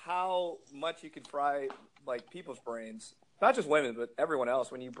surprised how much you can fry like people's brains, not just women but everyone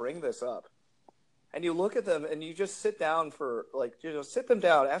else, when you bring this up, and you look at them and you just sit down for sit them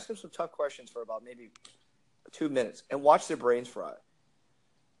down, ask them some tough questions for about maybe 2 minutes, and watch their brains fry.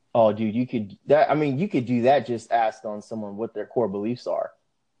 Oh, dude, you could do that. Just ask on someone what their core beliefs are.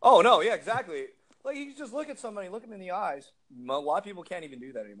 Oh no, yeah, exactly. Like, you can just look at somebody, look them in the eyes. A lot of people can't even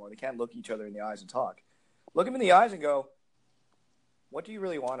do that anymore. They can't look each other in the eyes and talk. Look them in the eyes and go, what do you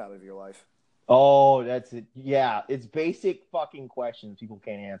really want out of your life? Oh, that's it. Yeah, it's basic fucking questions people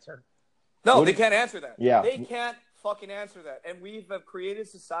can't answer. No, they can't answer that. Yeah. They can't fucking answer that. And we've created a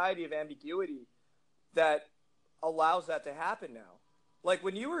society of ambiguity that allows that to happen now. Like,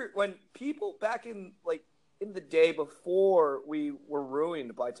 when people back in, like, in the day before we were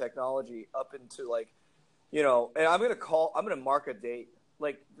ruined by technology up into, like, you know, and I'm going to mark a date.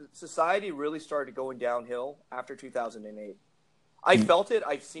 Like, society really started going downhill after 2008. I felt it.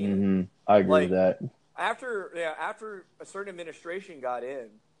 I've seen it. I agree with that. After a certain administration got in,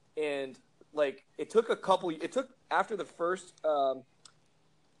 and, like, it took after the first,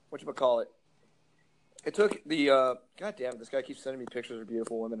 whatchamacallit, it took the God damn, this guy keeps sending me pictures of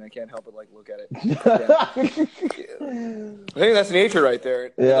beautiful women. I can't help but like look at it. I think that's nature right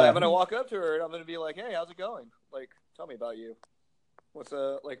there. Yeah. Like, I'm gonna walk up to her and I'm gonna be like, "Hey, how's it going? Like, tell me about you. What's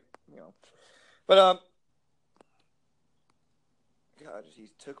like, you know?" But God,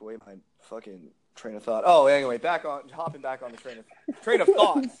 he took away my fucking train of thought. Oh, anyway, hopping back on the train of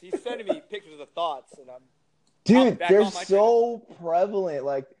thoughts. He's sending me pictures of thoughts, and I'm dude, they're so prevalent.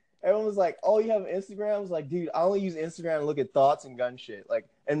 Like, everyone was like, "Oh, you have Instagram?" I was like, "Dude, I only use Instagram to look at thoughts and gun shit. Like,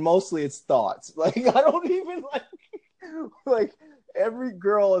 and mostly it's thoughts. Like, I don't even like every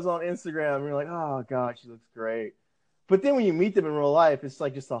girl is on Instagram. And you're like, oh god, she looks great. But then when you meet them in real life, it's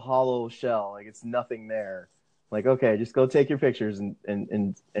like just a hollow shell. Like, it's nothing there. Like, okay, just go take your pictures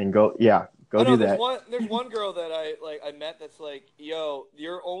and go. Yeah, go do that. There's one girl that I met that's like, yo,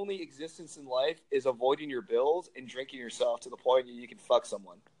 your only existence in life is avoiding your bills and drinking yourself to the point that you can fuck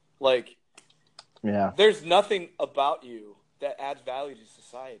someone. Like, yeah, there's nothing about you that adds value to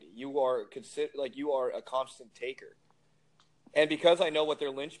society. You are a constant taker. And because I know what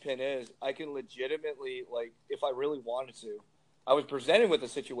their linchpin is, I can legitimately, like, if I really wanted to, I was presented with a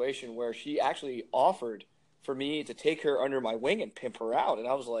situation where she actually offered for me to take her under my wing and pimp her out. And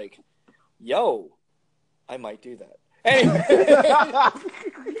I was like, yo, I might do that. Anyway,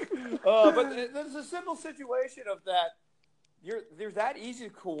 but there's a simple situation of that. They're that easy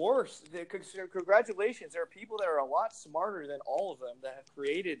to coerce. Congratulations. There are people that are a lot smarter than all of them that have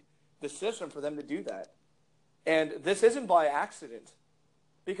created the system for them to do that. And this isn't by accident.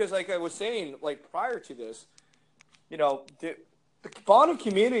 Because like I was saying, like prior to this, you know, the bond of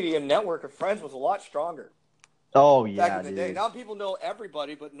community and network of friends was a lot stronger. Oh, yeah, back in the day. Now people know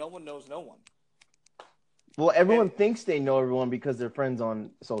everybody, but no one knows no one. Well, everyone thinks they know everyone because they're friends on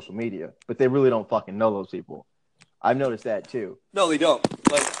social media, but they really don't fucking know those people. I've noticed that too. No, they don't.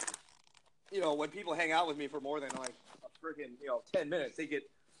 Like, you know, when people hang out with me for more than like a freaking, 10 minutes, they get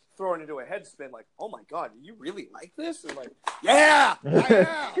thrown into a head spin like, oh my God, you really like this? And like, yeah,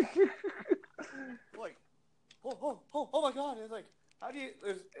 I am. Like, oh my God. It's like, how do you,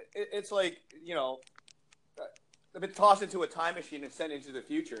 it's like, I've been tossed into a time machine and sent into the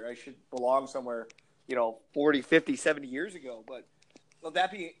future. I should belong somewhere, 40, 50, 70 years ago. But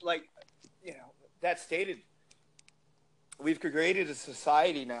that being, like, that stated, we've created a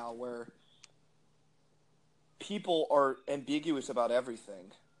society now where people are ambiguous about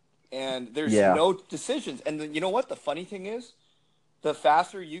everything. And there's no decisions. And you know what? The funny thing is, the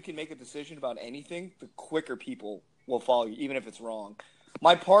faster you can make a decision about anything, the quicker people will follow you, even if it's wrong.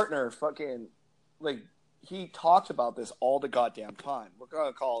 My partner fucking, like, he talks about this all the goddamn time. We're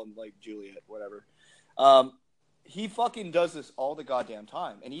going to call him, like, Juliet, whatever. He fucking does this all the goddamn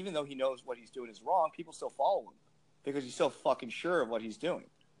time. And even though he knows what he's doing is wrong, people still follow him because he's so fucking sure of what he's doing.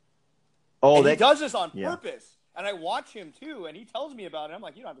 Oh, and he does this on purpose. And I watch him, too, and he tells me about it. I'm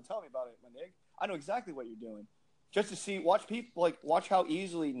like, you don't have to tell me about it, my nigga. I know exactly what you're doing. just to see, watch how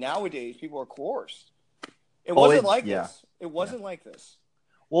easily nowadays people are coerced. It Oh, wasn't like yeah. this. It wasn't like this.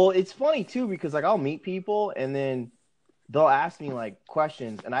 Well, it's funny too because like I'll meet people and then they'll ask me like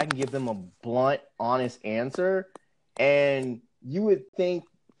questions and I can give them a blunt, honest answer, and you would think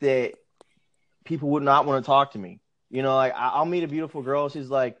that people would not want to talk to me. You know, like I'll meet a beautiful girl. She's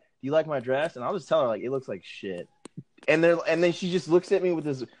like, "Do you like my dress?" And I'll just tell her like, "It looks like shit." And then she just looks at me with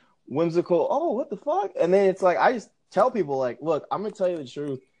this whimsical, "Oh, what the fuck?" And then it's like I just tell people like, "Look, I'm gonna tell you the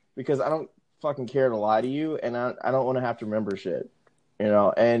truth because I don't fucking care to lie to you, and I don't want to have to remember shit." You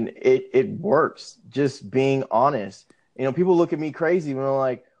know, and it works. Just being honest. You know, people look at me crazy when they're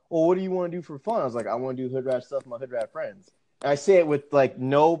like, "Well, what do you want to do for fun?" I was like, "I want to do hood rat stuff with my hood rat friends." And I say it with like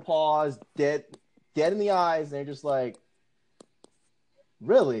no pause, dead in the eyes, and they're just like,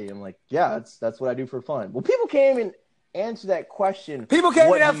 "Really?" I'm like, "Yeah, that's what I do for fun." Well, people can't even answer that question. People can't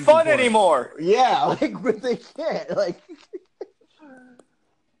even have fun anymore. Yeah, like but they can't. Like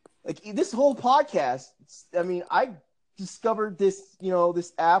this whole podcast. I mean, I discovered this,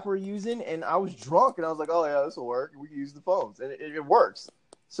 this app we're using, and I was drunk, and I was like, "Oh yeah, this will work. We can use the phones," and it works.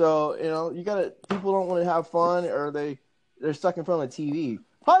 So people don't want to have fun, or they're stuck in front of the TV.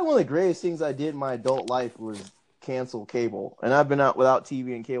 Probably one of the greatest things I did in my adult life was cancel cable, and I've been out without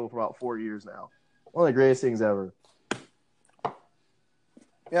TV and cable for about 4 years now. One of the greatest things ever.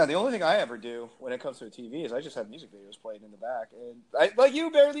 Yeah, the only thing I ever do when it comes to a TV is I just have music videos playing in the back, and you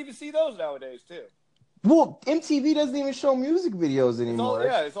barely even see those nowadays too. Well, MTV doesn't even show music videos anymore.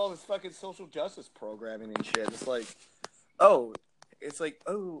 It's all this fucking social justice programming and shit. It's like,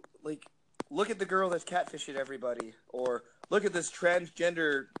 look at the girl that's catfishing everybody, or look at this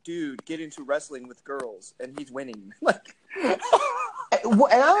transgender dude get into wrestling with girls and he's winning. Like, and I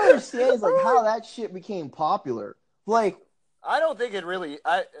don't understand is like how that shit became popular. Like, I don't think it really.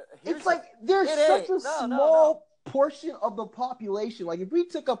 It's like there's such a small portion of the population. Like, if we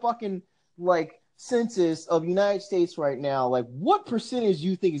took a fucking like census of United States right now, like what percentage do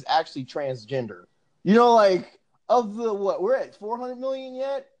you think is actually transgender? You know, like of the what we're at 400 million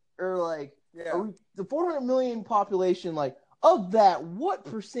yet, or like the 400 million population, like of that, what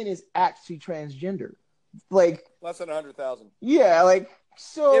percent is actually transgender? Like less than 100,000. Yeah, like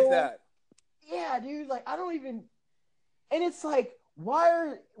so. If that. Yeah, dude. Like I don't even. And it's like,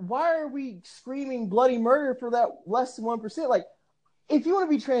 why are we screaming bloody murder for that less than 1%? Like, if you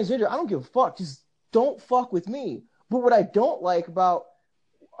want to be transgender, I don't give a fuck. Just don't fuck with me. But what I don't like about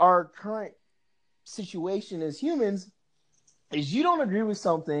our current situation as humans is you don't agree with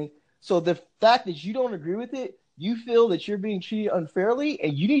something. So the fact that you don't agree with it, you feel that you're being treated unfairly,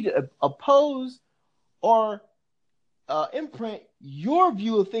 and you need to oppose or imprint your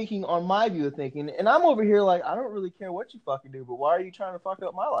view of thinking on my view of thinking. And I'm over here like, I don't really care what you fucking do, but why are you trying to fuck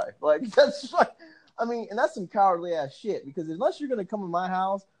up my life? Like, that's like, I mean, and that's some cowardly ass shit, because unless you're going to come in my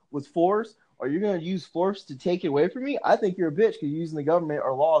house with force, or you're going to use force to take it away from me, I think you're a bitch because you're using the government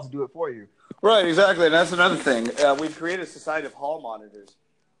or laws to do it for you. Right, exactly. And that's another thing. We've created a society of hall monitors.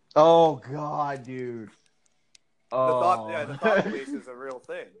 Oh, God, dude. Oh. The thought police is a real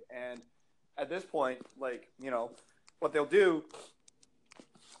thing. And at this point, like, what they'll do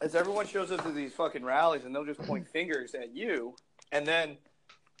is everyone shows up to these fucking rallies and they'll just point fingers at you, and then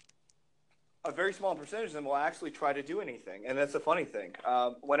a very small percentage of them will actually try to do anything. And that's the funny thing.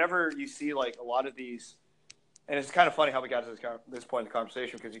 Whenever you see like a lot of these, and it's kind of funny how we got to this point in the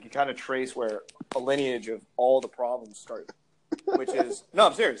conversation, because you can kind of trace where a lineage of all the problems start, which is, no,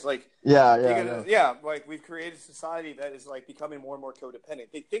 I'm serious. Like, like we've created a society that is like becoming more and more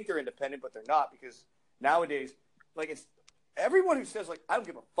codependent. They think they're independent, but they're not, because nowadays, like, it's everyone who says like, I don't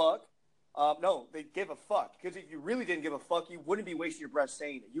give a fuck. No, they give a fuck, because if you really didn't give a fuck, you wouldn't be wasting your breath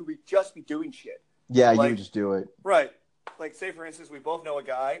saying it. You would just be doing shit. Yeah, like, you just do it. Right. Like, say for instance, we both know a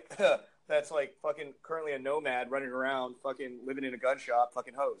guy that's like fucking currently a nomad running around, fucking living in a gun shop,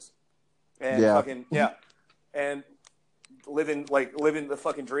 fucking hoes, and and living the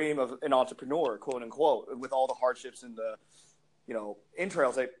fucking dream of an entrepreneur, quote unquote, with all the hardships and the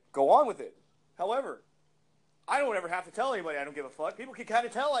entrails that go on with it. However, I don't ever have to tell anybody I don't give a fuck. People can kind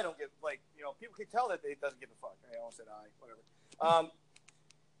of tell I don't give, people can tell that it doesn't give a fuck. I almost said whatever.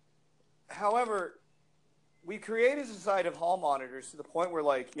 However, we created a society of hall monitors to the point where,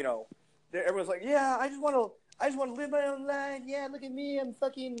 like, everyone's like, yeah, I just want to live my own life. Yeah, look at me.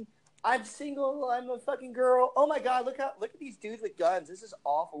 I'm single. I'm a fucking girl. Oh my God, look at these dudes with guns. This is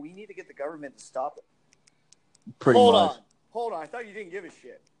awful. We need to get the government to stop it. Hold on. I thought you didn't give a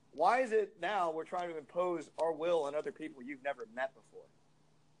shit. Why is it now we're trying to impose our will on other people you've never met before?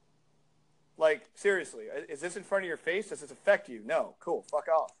 Like, seriously, is this in front of your face? Does this affect you? No. Cool. Fuck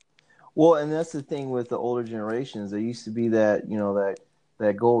off. Well, and that's the thing with the older generations. There used to be that,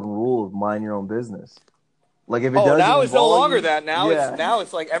 that golden rule of mind your own business. Like if it Oh, doesn't now it's no involve longer you, that. yeah, Now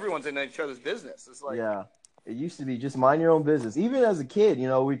it's like everyone's in each other's business. It's like, yeah. It used to be just mind your own business. Even as a kid,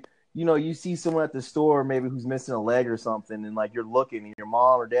 you see someone at the store maybe who's missing a leg or something, and like you're looking, and your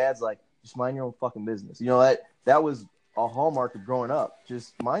mom or dad's like, just mind your own fucking business. That was a hallmark of growing up.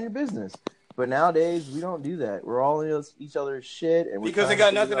 Just mind your business. But nowadays we don't do that. We're all in each other's shit, and we're because they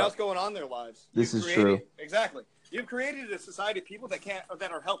trying to got figure it nothing else out. going on in their lives. This is true. Exactly. You've created a society of people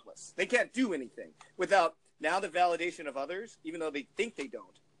that are helpless. They can't do anything without now the validation of others, even though they think they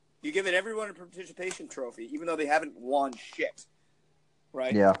don't. You give it everyone a participation trophy, even though they haven't won shit.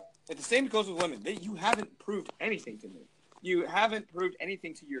 Right? Yeah. And the same goes with women. You haven't proved anything to me. You haven't proved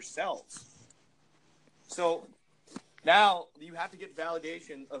anything to yourselves. So now you have to get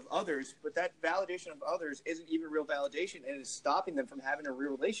validation of others, but that validation of others isn't even real validation, and it's stopping them from having a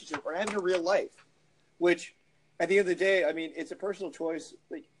real relationship or having a real life. Which, at the end of the day, I mean, it's a personal choice.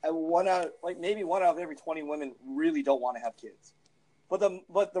 Maybe one out of every 20 women really don't want to have kids.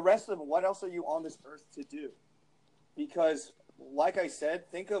 But the rest of them, what else are you on this earth to do? Because, like I said,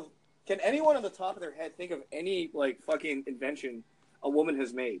 can anyone on the top of their head think of any like fucking invention a woman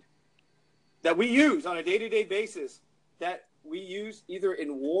has made that we use on a day-to-day basis that we use either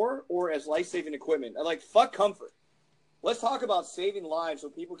in war or as life-saving equipment? Like, fuck comfort. Let's talk about saving lives so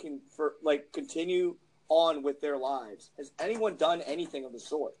people can continue on with their lives. Has anyone done anything of the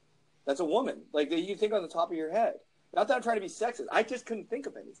sort? That's a woman. Like, that you think on the top of your head. Not that I'm trying to be sexist. I just couldn't think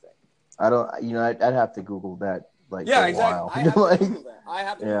of anything. I don't. I'd have to Google that. Like, yeah, for a exactly. while. I have to Google that. I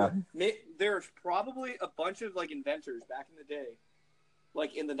have to Yeah. Google that. There's probably a bunch of like inventors back in the day,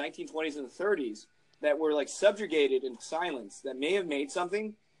 like in the 1920s and the 30s, that were like subjugated in silence that may have made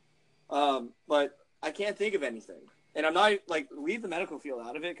something, but I can't think of anything. And I'm not like leave the medical field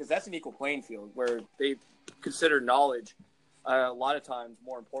out of it because that's an equal playing field where they consider knowledge a lot of times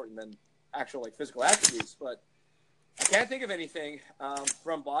more important than actual like physical attributes. But I can't think of anything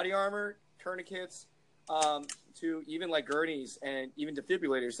from body armor, tourniquets, to even like gurneys and even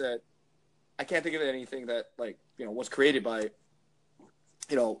defibrillators that I can't think of anything that was created by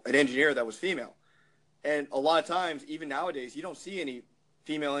an engineer that was female. And a lot of times, even nowadays, you don't see any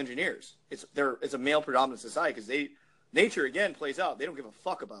female engineers. It's a male predominant society because nature again plays out. They don't give a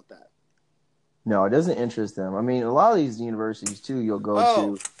fuck about that. No, it doesn't interest them. I mean, a lot of these universities too, you'll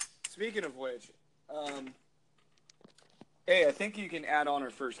go to. Speaking of which, hey, I think you can add on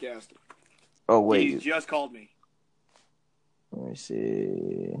our first guest. Oh wait, he just called me. Let me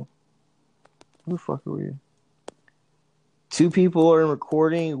see. Who the fuck are we? 2 people are in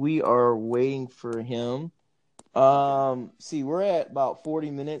recording. We are waiting for him. See, we're at about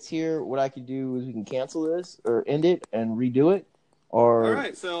 40 minutes here. What I could do is we can cancel this or end it and redo it. Or all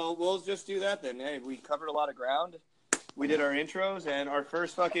right, so we'll just do that then. Hey, we covered a lot of ground. We did our intros, and our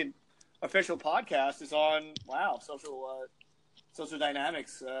first fucking official podcast is on social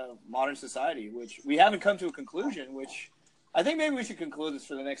dynamics, modern society, which we haven't come to a conclusion. Which I think maybe we should conclude this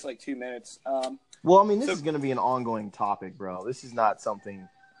for the next 2 minutes. Well, I mean, this is going to be an ongoing topic, bro. This is not something.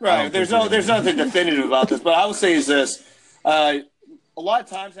 Right. There's nothing definitive about this, but I will say is this: a lot of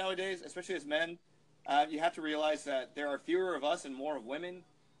times nowadays, especially as men, you have to realize that there are fewer of us and more of women.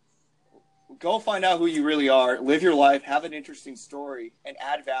 Go find out who you really are, live your life, have an interesting story, and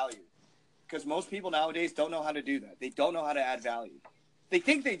add value. Because most people nowadays don't know how to do that. They don't know how to add value. They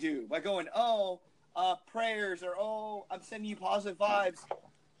think they do by going, prayers, or, I'm sending you positive vibes.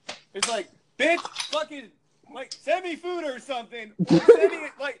 It's like, bitch, fucking, send me food or something. Or sending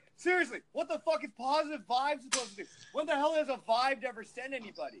it, seriously, what the fuck is positive vibes supposed to do? What the hell is a vibe to ever send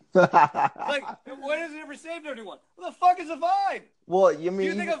anybody? What does it ever save to anyone? What the fuck is a vibe? Well, you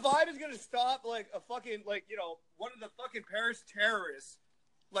mean... Do you think a vibe is going to stop, a fucking, one of the fucking Paris terrorists,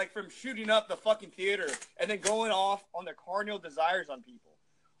 from shooting up the fucking theater and then going off on their carnal desires on people?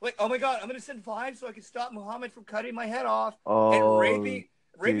 Oh my God, I'm going to send vibes so I can stop Muhammad from cutting my head off and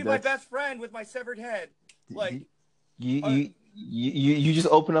raping my best friend with my severed head. You just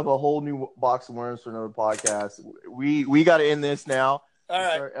open up a whole new box of worms for another podcast. We got to end this now. All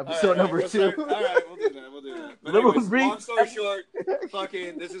right. Episode number 2. All right, we'll do that. But anyways, long story short,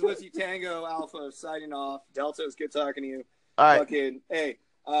 this is Whiskey Tango Alpha signing off. Delta, it's good talking to you. All right. Hey,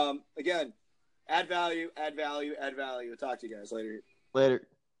 again, add value. I'll talk to you guys Later.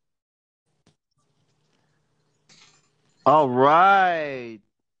 All right.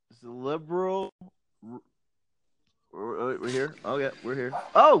 It's a liberal. We're here. Oh, yeah, we're here.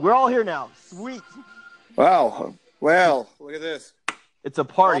 Oh, we're all here now. Sweet. Wow. Well, look at this. It's a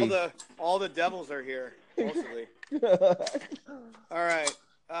party. All the devils are here, mostly. All right.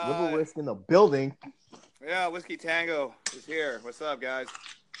 Liver Whisk in the building. Yeah, Whiskey Tango is here. What's up, guys?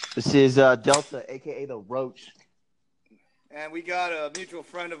 This is Delta, a.k.a. the Roach. And we got a mutual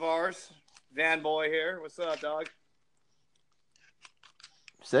friend of ours, Van Boy here. What's up, dog?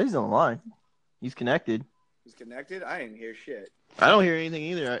 Says he's on the line. He's connected. He's connected? I didn't hear shit. I don't hear anything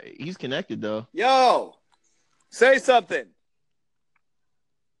either. He's connected, though. Yo! Say something!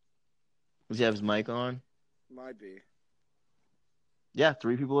 Does he have his mic on? Might be. Yeah,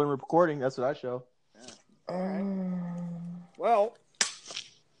 3 people in recording. That's what I show. Yeah. All right. Well,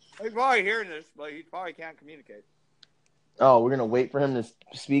 he's probably hearing this, but he probably can't communicate. Oh, we're going to wait for him to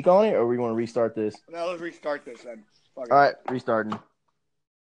speak on it, or are we going to restart this? No, let's restart this then. All right, restarting.